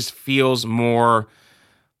just feels more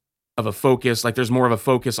of a focus, like there's more of a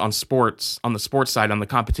focus on sports, on the sports side, on the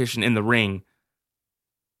competition in the ring,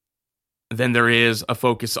 than there is a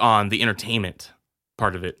focus on the entertainment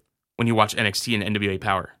part of it when you watch NXT and NWA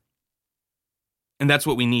Power. And that's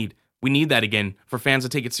what we need. We need that again for fans to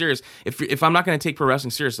take it serious. If I'm not going to take pro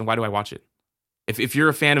wrestling serious, then why do I watch it? If you're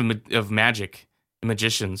a fan of magic and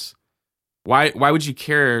magicians, why would you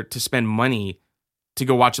care to spend money to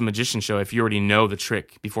go watch a magician show if you already know the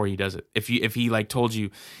trick before he does it? If he like told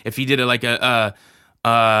you, if he did it like a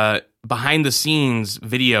behind the scenes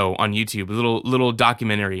video on YouTube, a little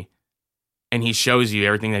documentary, and he shows you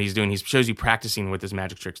everything that he's doing. He shows you practicing with his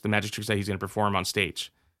magic tricks, the magic tricks that he's going to perform on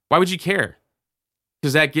stage. Why would you care?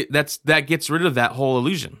 Because that gets rid of that whole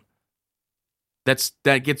illusion.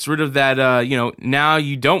 That gets rid of that. Now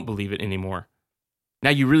you don't believe it anymore. Now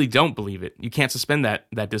you really don't believe it. You can't suspend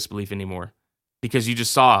that disbelief anymore because you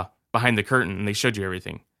just saw behind the curtain and they showed you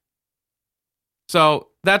everything. So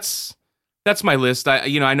that's my list.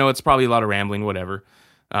 I know it's probably a lot of rambling, whatever.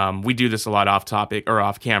 We do this a lot off topic or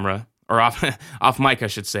off camera. Or off mic, I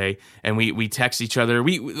should say, and we text each other.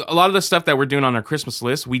 A lot of the stuff that we're doing on our Christmas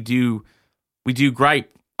list, we do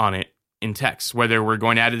gripe on it in text, whether we're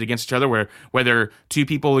going at it against each other, whether two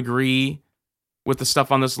people agree with the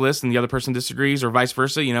stuff on this list and the other person disagrees, or vice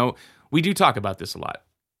versa. We do talk about this a lot,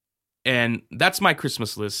 and that's my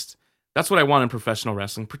Christmas list. That's what I want in professional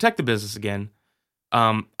wrestling. Protect the business again.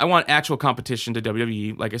 I want actual competition to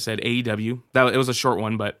WWE. Like I said, AEW. It was a short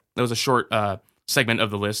one, but it was a short segment of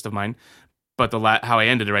the list of mine, but how I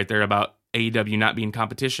ended it right there about AEW not being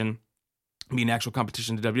competition, being actual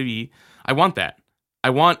competition to WWE. I want that. I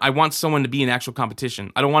want someone to be in actual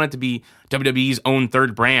competition. I don't want it to be WWE's own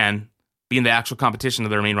third brand being the actual competition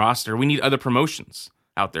of their main roster. We need other promotions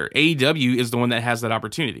out there. AEW is the one that has that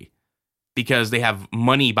opportunity because they have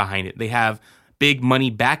money behind it. They have big money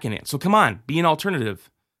backing it. So come on, be an alternative.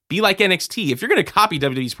 Be like NXT. If you're going to copy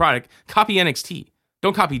WWE's product, copy NXT.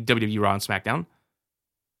 Don't copy WWE Raw and SmackDown,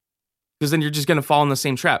 because then you're just going to fall in the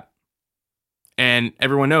same trap. And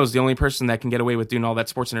everyone knows the only person that can get away with doing all that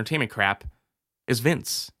sports entertainment crap is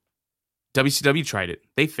Vince. WCW tried it.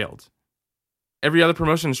 They failed. Every other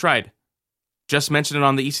promotion has tried. Just mentioned it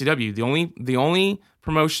on the ECW. The only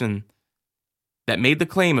promotion that made the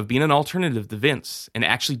claim of being an alternative to Vince and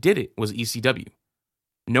actually did it was ECW.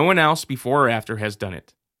 No one else before or after has done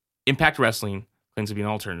it. Impact Wrestling claims to be an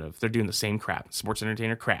alternative. They're doing the same crap. Sports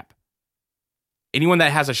entertainer crap. Anyone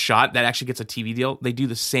that has a shot that actually gets a TV deal, they do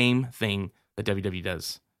the same thing that WWE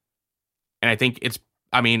does. And I think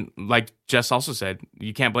like Jess also said,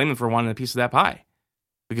 you can't blame them for wanting a piece of that pie.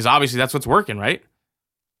 Because obviously that's what's working, right?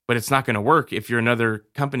 But it's not going to work if you're another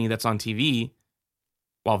company that's on TV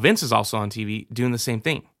while Vince is also on TV doing the same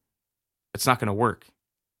thing. It's not going to work.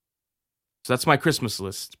 So that's my Christmas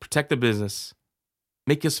list. Protect the business.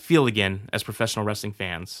 Make us feel again as professional wrestling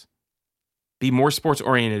fans. Be more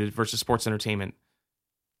sports-oriented versus sports entertainment.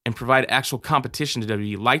 And provide actual competition to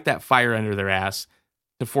WWE. Light that fire under their ass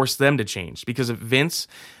to force them to change. Because if Vince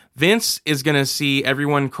is going to see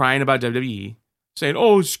everyone crying about WWE, saying,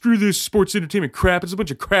 oh, screw this sports entertainment crap. It's a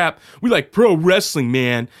bunch of crap. We like pro wrestling,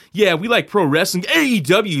 man. Yeah, we like pro wrestling.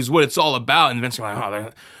 AEW is what it's all about. And Vince is like,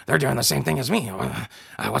 oh, they're doing the same thing as me.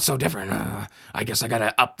 What's so different? I guess I got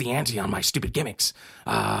to up the ante on my stupid gimmicks.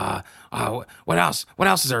 What else? What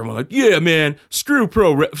else is everyone like? Yeah, man, screw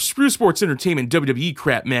sports entertainment WWE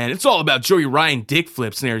crap, man. It's all about Joey Ryan dick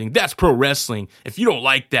flips and everything. That's pro wrestling. If you don't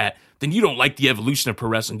like that, then you don't like the evolution of pro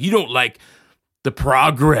wrestling. You don't like the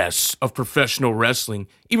progress of professional wrestling,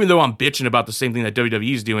 even though I'm bitching about the same thing that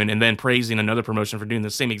WWE is doing and then praising another promotion for doing the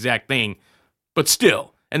same exact thing. But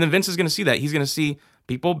still. And then Vince is going to see that. He's going to see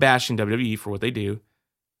people bashing WWE for what they do.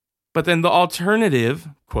 But then the alternative,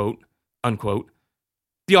 quote, unquote,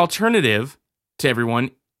 the alternative to everyone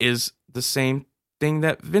is the same thing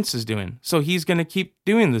that Vince is doing. So he's going to keep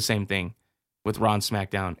doing the same thing with Raw and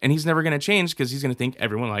SmackDown. And he's never going to change because he's going to think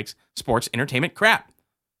everyone likes sports entertainment crap.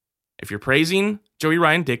 If you're praising Joey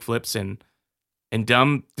Ryan dick flips and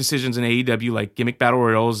dumb decisions in AEW like gimmick battle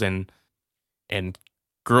royals and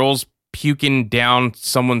girls puking down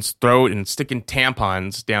someone's throat and sticking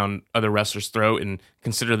tampons down other wrestlers' throat and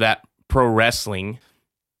consider that pro wrestling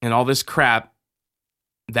and all this crap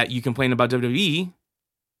that you complain about WWE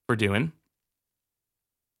for doing,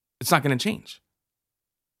 it's not going to change.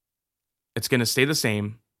 It's going to stay the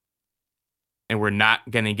same. And we're not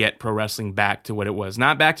going to get pro wrestling back to what it was.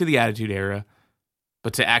 Not back to the Attitude Era,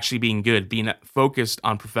 but to actually being good, being focused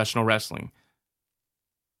on professional wrestling.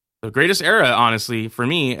 The greatest era, honestly, for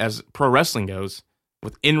me, as pro wrestling goes,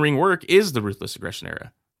 with in-ring work, is the Ruthless Aggression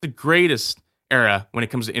era. The greatest era when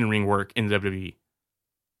it comes to in-ring work in the WWE.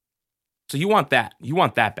 So you want that. You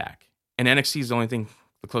want that back. And NXT is the only thing,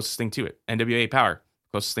 the closest thing to it. NWA Power,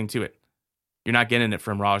 closest thing to it. You're not getting it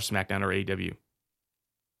from Raw or SmackDown or AEW.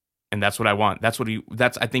 And that's what I want.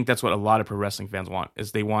 I think that's what a lot of pro wrestling fans want,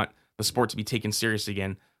 is they want the sport to be taken serious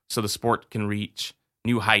again so the sport can reach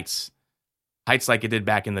new heights. Heights like it did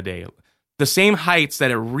back in the day. The same heights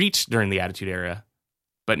that it reached during the Attitude Era,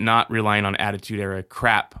 but not relying on Attitude Era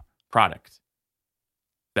crap product.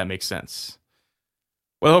 If that makes sense.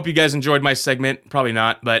 Well, I hope you guys enjoyed my segment. Probably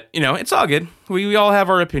not, but, it's all good. We all have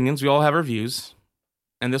our opinions. We all have our views.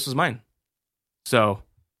 And this was mine. So,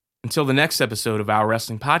 until the next episode of Our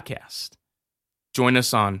Wrestling Podcast, join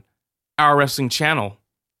us on Our Wrestling Channel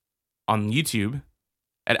on YouTube,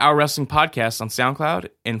 at Our Wrestling Podcast on SoundCloud,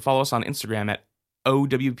 and follow us on Instagram at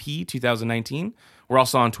OWP2019. We're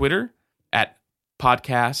also on Twitter at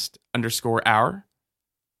podcast_our.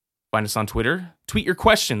 Find us on Twitter. Tweet your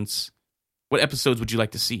questions. What episodes would you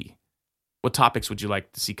like to see? What topics would you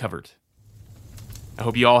like to see covered? I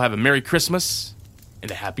hope you all have a Merry Christmas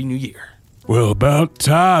and a Happy New Year. Well, about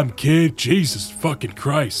time, kid. Jesus fucking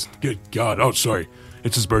Christ. Good God. Oh, sorry.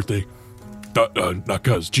 It's his birthday. Not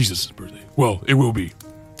cuz. Jesus' birthday. Well, it will be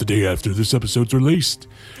the day after this episode's released.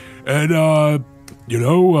 And,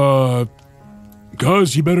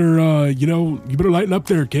 cuz, you better lighten up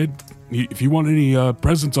there, kid. If you want any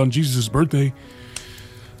presents on Jesus' birthday.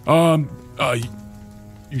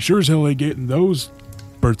 You sure as hell ain't getting those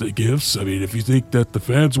birthday gifts. I mean, if you think that the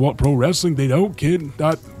fans want pro wrestling, they don't, kid.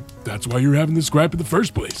 That's why you're having this gripe in the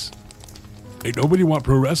first place. Ain't nobody want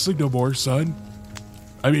pro wrestling no more, son.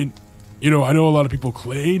 I mean, I know a lot of people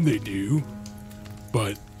claim they do,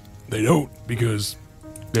 but they don't, because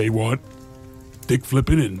they want dick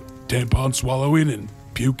flipping and tampon swallowing and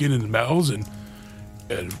puking in the mouths, and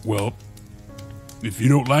well, if you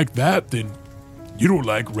don't like that, then you don't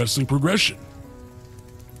like wrestling progression,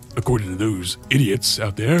 according to those idiots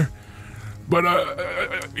out there. But,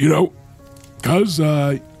 cuz,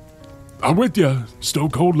 I'm with you.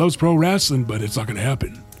 Stone Cold loves pro wrestling, but it's not going to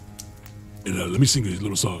happen. And let me sing this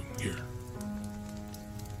little song here.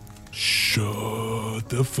 Shut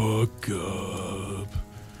the fuck up.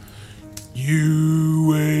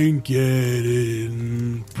 You ain't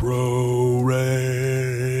getting pro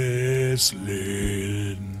wrestling.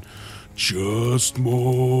 Just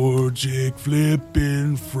more dick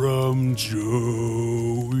flipping from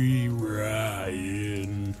Joey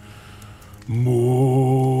Ryan.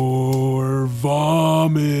 More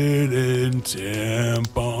vomit and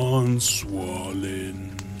tampon swallowing.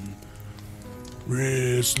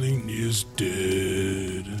 Wrestling is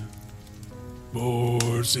dead.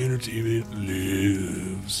 Sports entertainment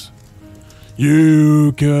lives.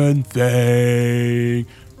 You can thank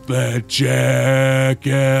that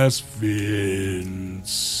jackass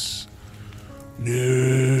Vince.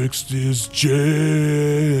 Next is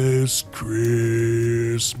just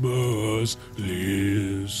Christmas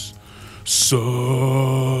Liz.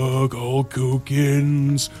 Suck Hulk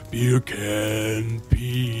Hogan's beer can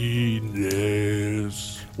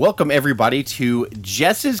penis. Welcome, everybody, to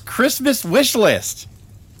Jess's Christmas Wish List.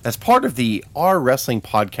 As part of the Our Wrestling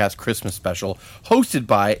Podcast Christmas special, hosted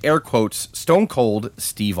by, air quotes, Stone Cold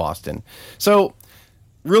Steve Austin. So,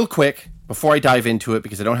 real quick, before I dive into it,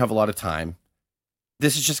 because I don't have a lot of time,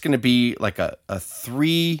 this is just going to be like a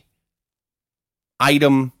 3-item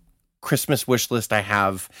Christmas wish list I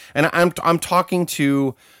have. And I'm talking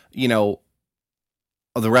to, the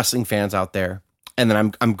wrestling fans out there. And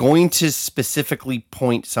then I'm going to specifically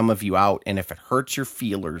point some of you out. And if it hurts your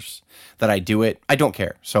feelers that I do it, I don't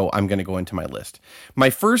care. So I'm going to go into my list. My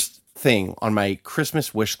first thing on my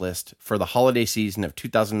Christmas wish list for the holiday season of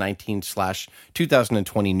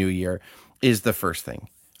 2019/2020 New Year is the first thing.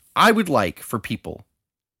 I would like for people,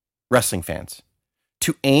 wrestling fans,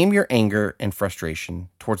 to aim your anger and frustration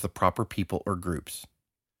towards the proper people or groups.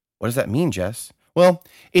 What does that mean, Jess? Well,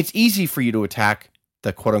 it's easy for you to attack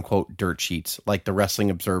the quote-unquote dirt sheets, like the Wrestling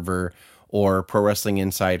Observer or Pro Wrestling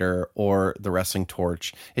Insider or the Wrestling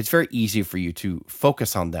Torch. It's very easy for you to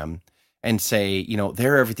focus on them and say,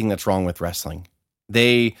 they're everything that's wrong with wrestling.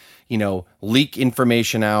 They, leak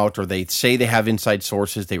information out, or they say they have inside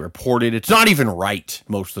sources. They report it. It's not even right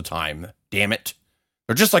most of the time. Damn it.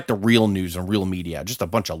 They're just like the real news and real media. Just a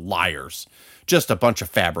bunch of liars. Just a bunch of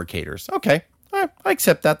fabricators. Okay. All right, I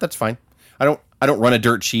accept that. That's fine. I don't run a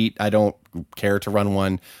dirt sheet. I don't care to run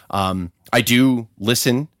one. I do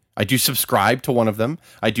listen. I do subscribe to one of them.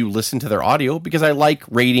 I do listen to their audio because I like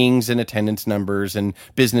ratings and attendance numbers and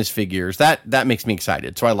business figures. That makes me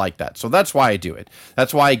excited. So I like that. So that's why I do it.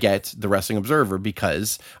 That's why I get the Wrestling Observer,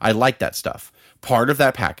 because I like that stuff. Part of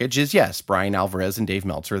that package is, yes, Brian Alvarez and Dave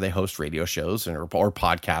Meltzer, they host radio shows or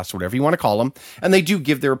podcasts, whatever you want to call them. And they do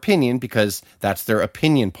give their opinion because that's their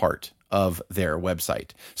opinion part of their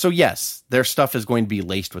website. So yes, their stuff is going to be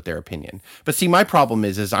laced with their opinion. But see, my problem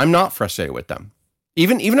is I'm not frustrated with them.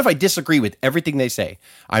 Even if I disagree with everything they say,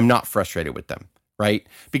 I'm not frustrated with them, right?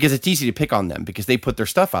 Because it's easy to pick on them because they put their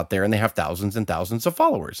stuff out there and they have thousands and thousands of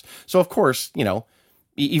followers. So of course,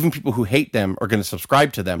 even people who hate them are going to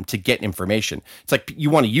subscribe to them to get information. It's like you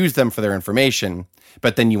want to use them for their information,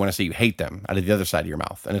 but then you want to say you hate them out of the other side of your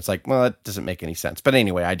mouth. And it's like, well, that doesn't make any sense. But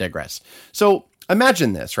anyway, I digress. So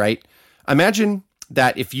imagine this, right? Imagine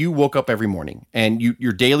that if you woke up every morning and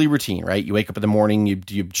your daily routine, right? You wake up in the morning,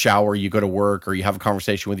 you shower, you go to work, or you have a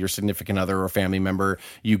conversation with your significant other or family member,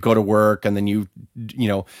 you go to work, and then you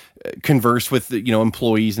converse with,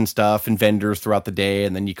 employees and stuff and vendors throughout the day.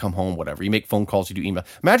 And then you come home, whatever, you make phone calls, you do email.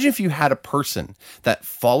 Imagine if you had a person that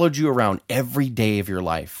followed you around every day of your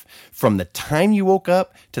life from the time you woke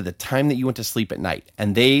up to the time that you went to sleep at night.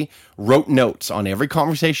 And they wrote notes on every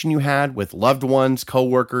conversation you had with loved ones,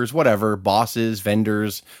 coworkers, whatever, bosses, vendors,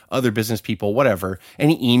 other business people, whatever.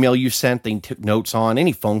 Any email you sent, they took notes on.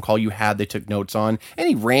 Any phone call you had, they took notes on.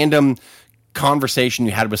 Any random conversation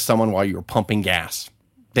you had with someone while you were pumping gas,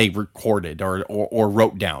 they recorded or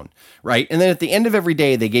wrote down, right? And then at the end of every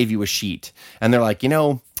day, they gave you a sheet. And they're like,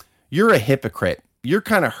 you're a hypocrite. You're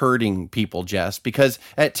kind of hurting people, Jess, because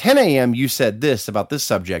at 10 a.m. you said this about this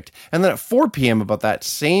subject, and then at 4 p.m. about that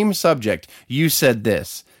same subject, you said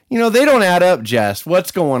this. They don't add up, Jess.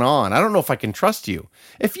 What's going on? I don't know if I can trust you.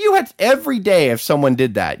 If you had every day, if someone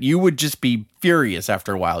did that, you would just be furious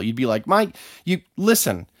after a while. You'd be like, Mike,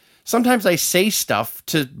 listen. Sometimes I say stuff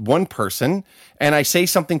to one person and I say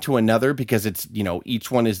something to another because it's,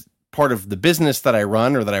 each one is part of the business that I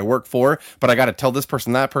run or that I work for, but I got to tell this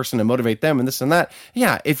person, that person to motivate them and this and that.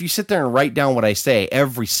 Yeah, if you sit there and write down what I say,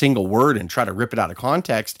 every single word, and try to rip it out of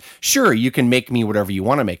context, sure, you can make me whatever you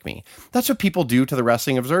want to make me. That's what people do to the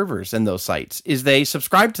Wrestling Observers and those sites, is they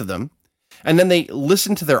subscribe to them, and then they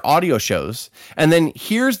listen to their audio shows, and then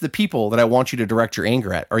here's the people that I want you to direct your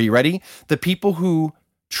anger at. Are you ready? The people who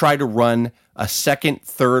try to run a second,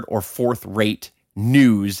 third, or fourth rate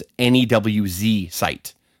news NEWZ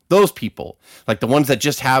site. Those people, like the ones that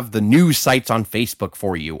just have the news sites on Facebook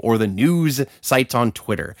for you or the news sites on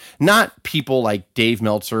Twitter, not people like Dave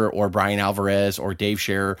Meltzer or Brian Alvarez or Dave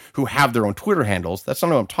Scherer who have their own Twitter handles. That's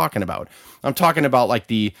not what I'm talking about. I'm talking about like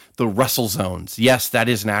the Wrestle Zones. Yes, that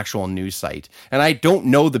is an actual news site. And I don't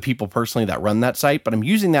know the people personally that run that site, but I'm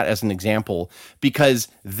using that as an example because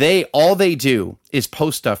all they do is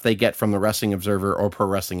post stuff they get from the Wrestling Observer or Pro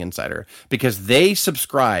Wrestling Insider because they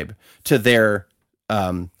subscribe to their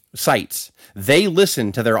sites. They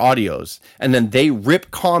listen to their audios and then they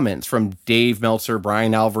rip comments from Dave Meltzer,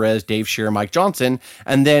 Brian Alvarez, Dave Scherer, Mike Johnson,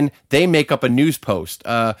 and then they make up a news post.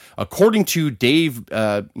 According to Dave,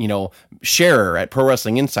 Scherer at Pro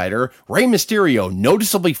Wrestling Insider, Rey Mysterio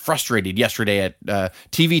noticeably frustrated yesterday at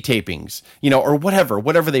TV tapings, or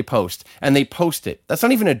whatever they post, and they post it. That's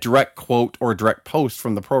not even a direct quote or a direct post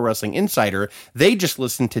from the Pro Wrestling Insider. They just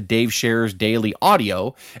listened to Dave Scherer's daily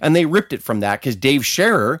audio and they ripped it from that because Dave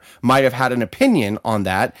Scherer might have had an opinion on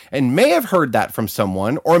that and may have heard that from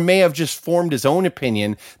someone or may have just formed his own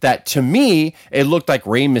opinion that to me, it looked like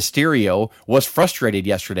Rey Mysterio was frustrated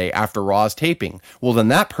yesterday after Raw's taping. Well, then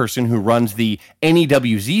that person who runs the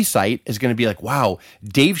NEWZ site is going to be like, wow,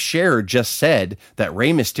 Dave Scherer just said that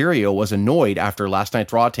Rey Mysterio was annoyed after last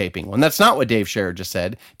night's Raw taping. Well, that's not what Dave Scherer just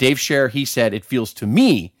said. Dave Scherer, he said, it feels to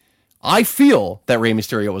me, I feel that Rey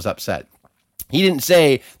Mysterio was upset. He didn't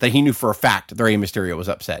say that he knew for a fact that Rey Mysterio was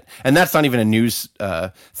upset. And that's not even a news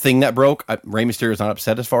thing that broke. Rey Mysterio's not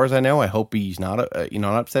upset as far as I know. I hope he's not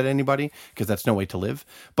upset at anybody because that's no way to live.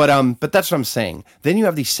 But that's what I'm saying. Then you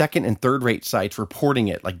have these second and third rate sites reporting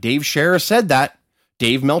it. Like Dave Scherer said that.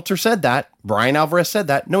 Dave Meltzer said that. Brian Alvarez said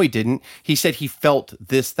that. No, he didn't. He said he felt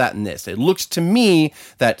this, that, and this. It looks to me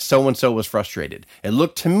that so-and-so was frustrated. It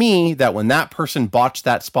looked to me that when that person botched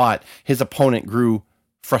that spot, his opponent grew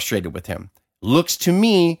frustrated with him. Looks to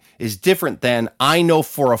me is different than I know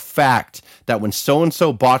for a fact that when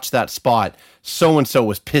so-and-so botched that spot, so-and-so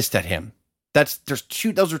was pissed at him.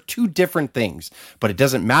 Those are two different things, but it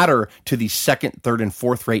doesn't matter to the second, third, and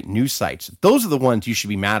fourth rate news sites. Those are the ones you should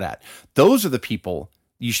be mad at. Those are the people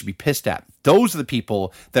you should be pissed at. those are the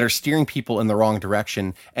people that are steering people in the wrong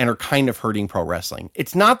direction and are kind of hurting pro wrestling.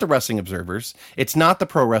 It's not the Wrestling Observers. It's not the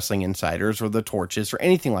Pro Wrestling Insiders or the Torches or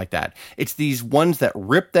anything like that. It's these ones that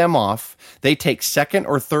rip them off. They take second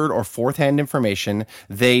or third or fourth hand information.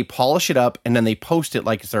 They polish it up and then they post it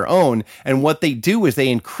like it's their own. And what they do is they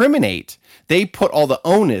incriminate. They put all the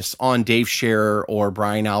onus on Dave Scherer or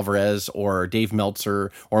Brian Alvarez or Dave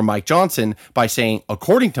Meltzer or Mike Johnson by saying,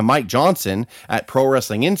 according to Mike Johnson at Pro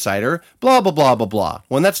Wrestling Insider, blah, blah, blah, blah, blah.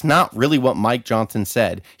 When that's not really what Mike Johnson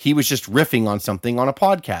said. He was just riffing on something on a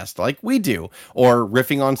podcast like we do, or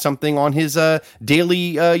riffing on something on his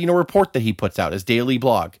daily report that he puts out, his daily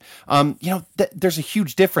blog. There's a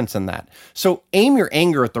huge difference in that. So aim your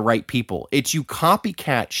anger at the right people. It's you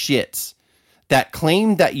copycat shits that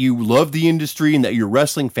claim that you love the industry and that you're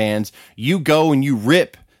wrestling fans. You go and you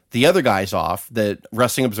rip the other guys off, the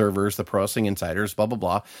Wrestling Observers, the Pro Wrestling Insiders, blah, blah,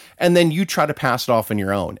 blah. And then you try to pass it off on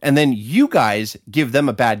your own. And then you guys give them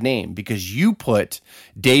a bad name because you put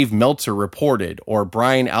Dave Meltzer reported or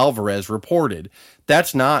Brian Alvarez reported.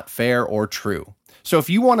 That's not fair or true. So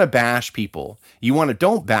if you want to bash people,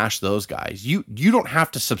 don't bash those guys. You don't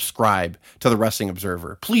have to subscribe to the Wrestling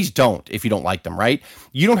Observer. Please don't if you don't like them, right?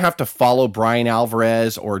 You don't have to follow Brian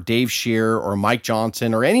Alvarez or Dave Scherer or Mike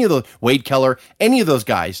Johnson or any of the Wade Keller, any of those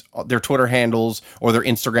guys, their Twitter handles or their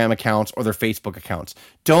Instagram accounts or their Facebook accounts.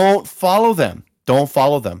 Don't follow them. Don't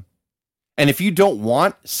follow them. And if you don't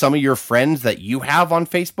want some of your friends that you have on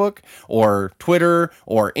Facebook or Twitter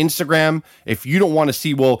or Instagram, if you don't want to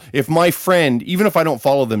see, well, if my friend, even if I don't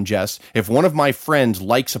follow them, Jess, if one of my friends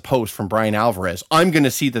likes a post from Brian Alvarez, I'm going to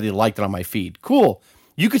see that they liked it on my feed. Cool.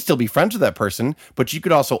 You could still be friends with that person, but you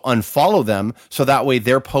could also unfollow them so that way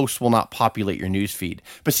their posts will not populate your news feed.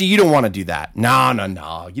 But see, you don't want to do that.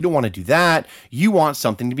 No. You don't want to do that. You want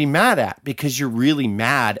something to be mad at because you're really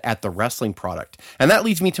mad at the wrestling product. And that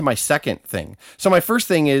leads me to my second thing. So my first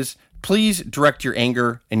thing is, please direct your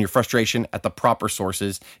anger and your frustration at the proper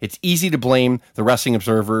sources. It's easy to blame the Wrestling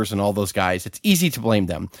Observers and all those guys. It's easy to blame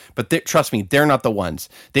them. But trust me, they're not the ones.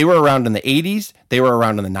 They were around in the 80s. They were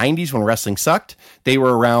around in the 90s when wrestling sucked. They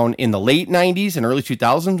were around in the late 90s and early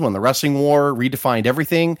 2000s when the wrestling war redefined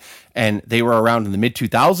everything. And they were around in the mid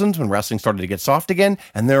 2000s when wrestling started to get soft again.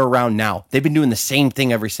 And they're around now. They've been doing the same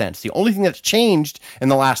thing ever since. The only thing that's changed in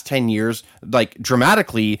the last 10 years, like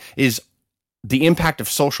dramatically, is the impact of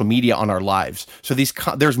social media on our lives. So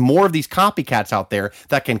there's more of these copycats out there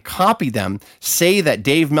that can copy them, say that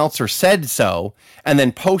Dave Meltzer said so, and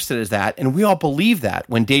then post it as that. And we all believe that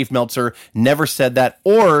when Dave Meltzer never said that,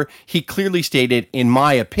 or he clearly stated, in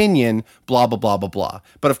my opinion, blah, blah, blah, blah, blah.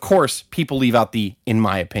 But of course, people leave out the in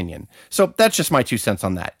my opinion. So that's just my 2 cents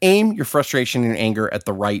on that. Aim your frustration and anger at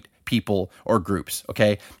the right people or groups.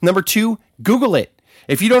 Okay. Number 2, Google it.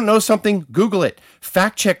 If you don't know something, Google it.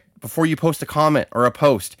 Fact check before you post a comment or a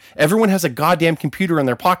post. Everyone has a goddamn computer in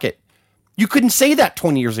their pocket. You couldn't say that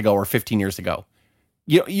 20 years ago or 15 years ago.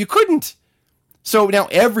 You couldn't. So now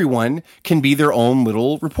everyone can be their own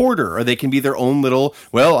little reporter, or they can be their own little,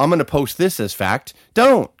 well, I'm going to post this as fact.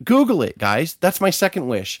 Don't. Google it, guys. That's my second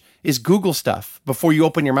wish, is Google stuff before you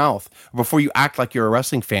open your mouth, before you act like you're a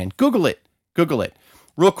wrestling fan. Google it. Google it.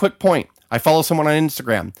 Real quick point. I follow someone on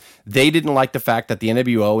Instagram. They didn't like the fact that the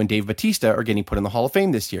NWO and Dave Bautista are getting put in the Hall of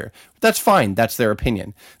Fame this year. That's fine. That's their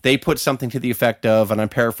opinion. They put something to the effect of, and I'm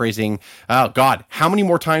paraphrasing, oh God, how many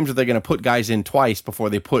more times are they going to put guys in twice before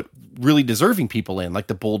they put really deserving people in, like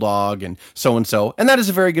the Bulldog and so? And that is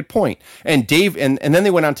a very good point. And Dave, and then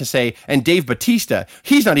they went on to say, and Dave Bautista,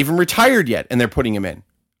 he's not even retired yet, and they're putting him in.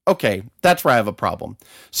 Okay, that's where I have a problem.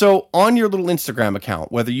 So on your little Instagram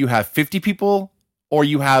account, whether you have 50 people or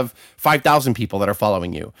you have 5,000 people that are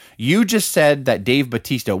following you, you just said that Dave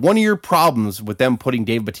Bautista, one of your problems with them putting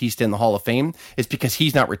Dave Bautista in the Hall of Fame is because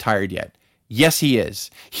he's not retired yet. Yes, he is.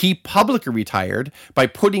 He publicly retired by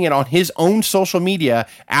putting it on his own social media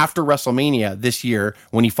after WrestleMania this year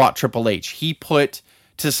when he fought Triple H. He put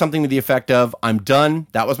to something to the effect of, I'm done.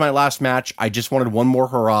 That was my last match. I just wanted one more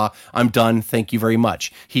hurrah. I'm done. Thank you very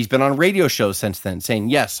much. He's been on radio shows since then saying,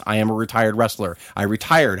 yes, I am a retired wrestler. I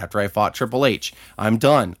retired after I fought Triple H. I'm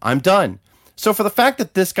done. I'm done. So for the fact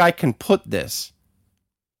that this guy can put this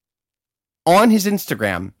on his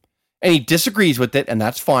Instagram and he disagrees with it, and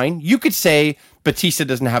that's fine. You could say Batista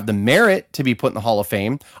doesn't have the merit to be put in the Hall of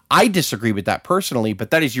Fame. I disagree with that personally, but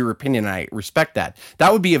that is your opinion, and I respect that.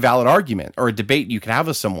 That would be a valid argument or a debate you could have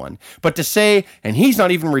with someone. But to say, and he's not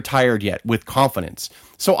even retired yet, with confidence.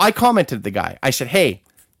 So I commented to the guy. I said, hey,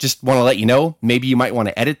 just want to let you know, maybe you might want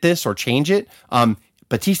to edit this or change it.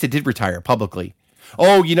 Batista did retire publicly.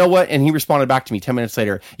 Oh, you know what? And he responded back to me 10 minutes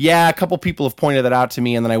later. Yeah, a couple people have pointed that out to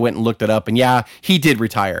me, and then I went and looked it up, and yeah, he did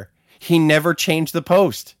retire. He never changed the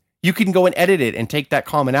post. You can go and edit it and take that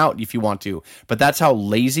comment out if you want to, but that's how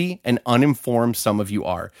lazy and uninformed some of you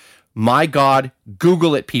are. My God,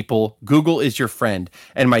 Google it, people. Google is your friend.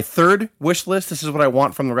 And my third wish list, this is what I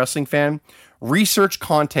want from the wrestling fan. Research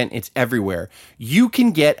content, it's everywhere. You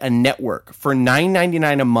can get a network for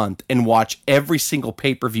 $9.99 a month and watch every single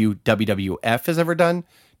pay-per-view WWF has ever done,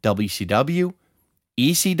 WCW,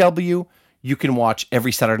 ECW. You can watch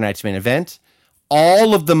every Saturday night's main event,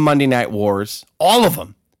 all of the Monday Night Wars, all of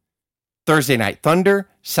them. Thursday Night Thunder,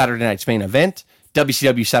 Saturday night's main event,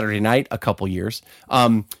 WCW Saturday Night, a couple years.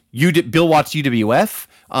 Bill Watts UWF.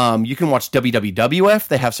 You can watch WWF.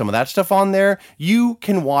 They have some of that stuff on there. You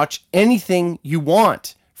can watch anything you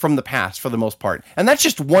want from the past for the most part. And that's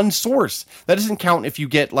just one source. That doesn't count if you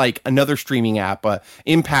get like another streaming app,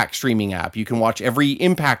 Impact streaming app. You can watch every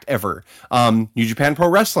Impact ever. New Japan Pro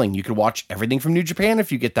Wrestling. You can watch everything from New Japan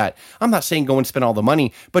if you get that. I'm not saying go and spend all the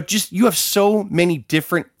money, but just you have so many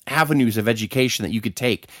different avenues of education that you could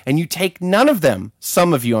take, and you take none of them.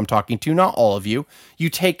 Some of you I'm talking to, not all of you. You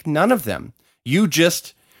take none of them. You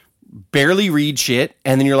just barely read shit,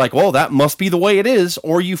 and then you're like, well, that must be the way it is,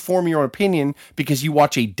 or you form your own opinion because you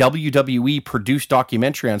watch a WWE produced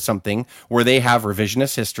documentary on something where they have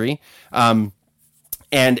revisionist history,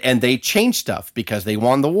 and they change stuff because they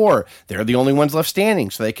won the war. They're the only ones left standing,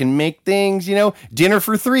 so they can make things, dinner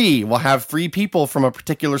for three. We'll have three people from a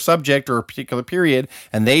particular subject or a particular period,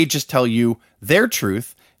 and they just tell you their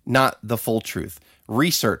truth, not the full truth.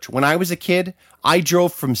 Research. When I was a kid, I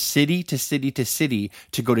drove from city to city to city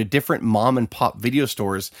to go to different mom and pop video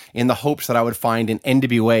stores in the hopes that I would find an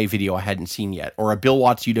NWA video I hadn't seen yet, or a Bill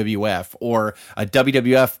Watts UWF, or a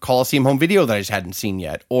WWF Coliseum home video that I just hadn't seen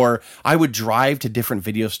yet. Or I would drive to different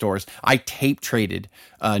video stores. I tape traded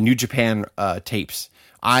New Japan tapes.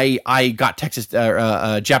 I got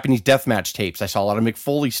Japanese deathmatch tapes. I saw a lot of Mick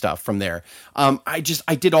Foley stuff from there. I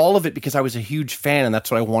did all of it because I was a huge fan, and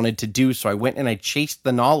that's what I wanted to do. So I went and I chased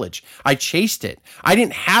the knowledge. I chased it. I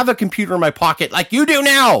didn't have a computer in my pocket like you do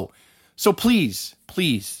now. So please,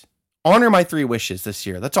 please honor my 3 wishes this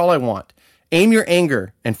year. That's all I want. Aim your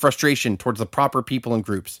anger and frustration towards the proper people and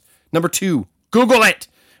groups. Number 2, Google it.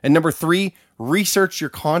 And number 3, research your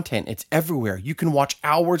content. It's everywhere. You can watch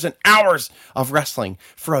hours and hours of wrestling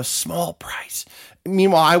for a small price.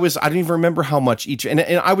 Meanwhile, I didn't even remember how much each, and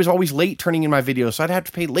I was always late turning in my videos, so I'd have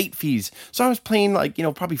to pay late fees. So I was paying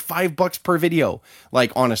probably $5 per video,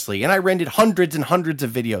 honestly. And I rented hundreds and hundreds of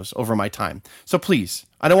videos over my time. So please,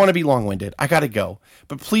 I don't want to be long-winded. I gotta go.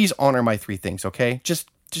 But please honor my 3 things, okay? Just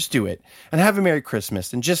do it. And have a Merry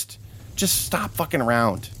Christmas, and just stop fucking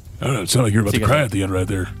around. I don't know, it sounded like you're about to cry at the end right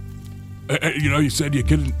there. You said you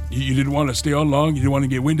didn't want to stay on long, you didn't want to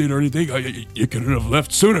get winded or anything. You couldn't have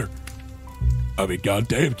left sooner. I mean,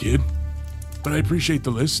 goddamn, kid. But I appreciate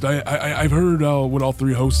the list. I've heard what all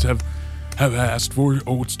 3 hosts have asked for.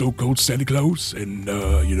 Old Stone Cold Santa Claus, and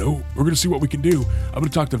we're gonna see what we can do. I'm gonna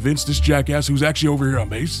talk to Vince, this jackass who's actually over here on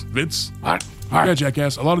base. Vince, what? Yeah,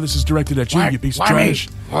 jackass. A lot of this is directed at you, you piece of trash.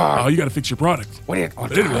 You gotta fix your product. What are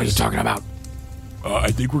you talking about?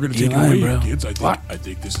 I think we're gonna take it away, bro. Kids. I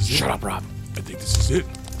think this is it. Shut up, Rob. I think this is it.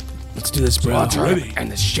 Let's do this, bro. Let's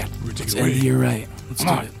end this shit. Let's end it. You're right. Let's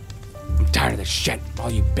do it. I'm tired of this shit.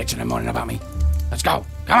 All you bitching and moaning about me. Let's go.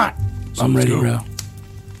 Come on. I'm ready, bro.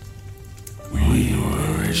 We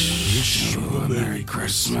wish you a Merry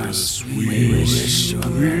Christmas. We wish you a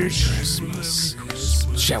Merry Christmas.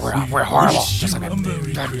 Shit, we're horrible. Just like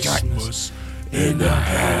that. And a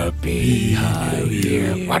happy New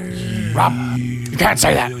Year. What? Rob, you can't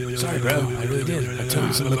say that. Sorry, bro. I really did. I told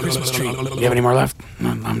you some of the Christmas tree. You have any more left?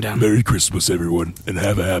 I'm down. Merry Christmas, everyone, and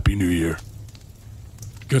have a happy New Year.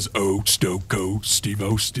 Because old Stone Cold Steve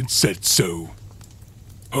Austin said so.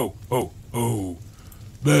 Oh.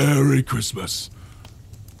 Merry Christmas.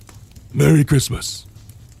 Merry Christmas.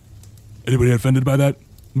 Anybody offended by that?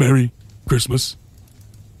 Merry Christmas.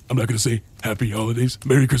 I'm not going to say Happy Holidays.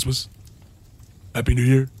 Merry Christmas. Happy New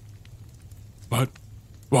Year.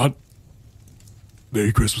 What?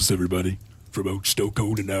 Merry Christmas, everybody. From Old Stone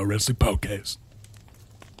Cold and Now Wrestling Podcast.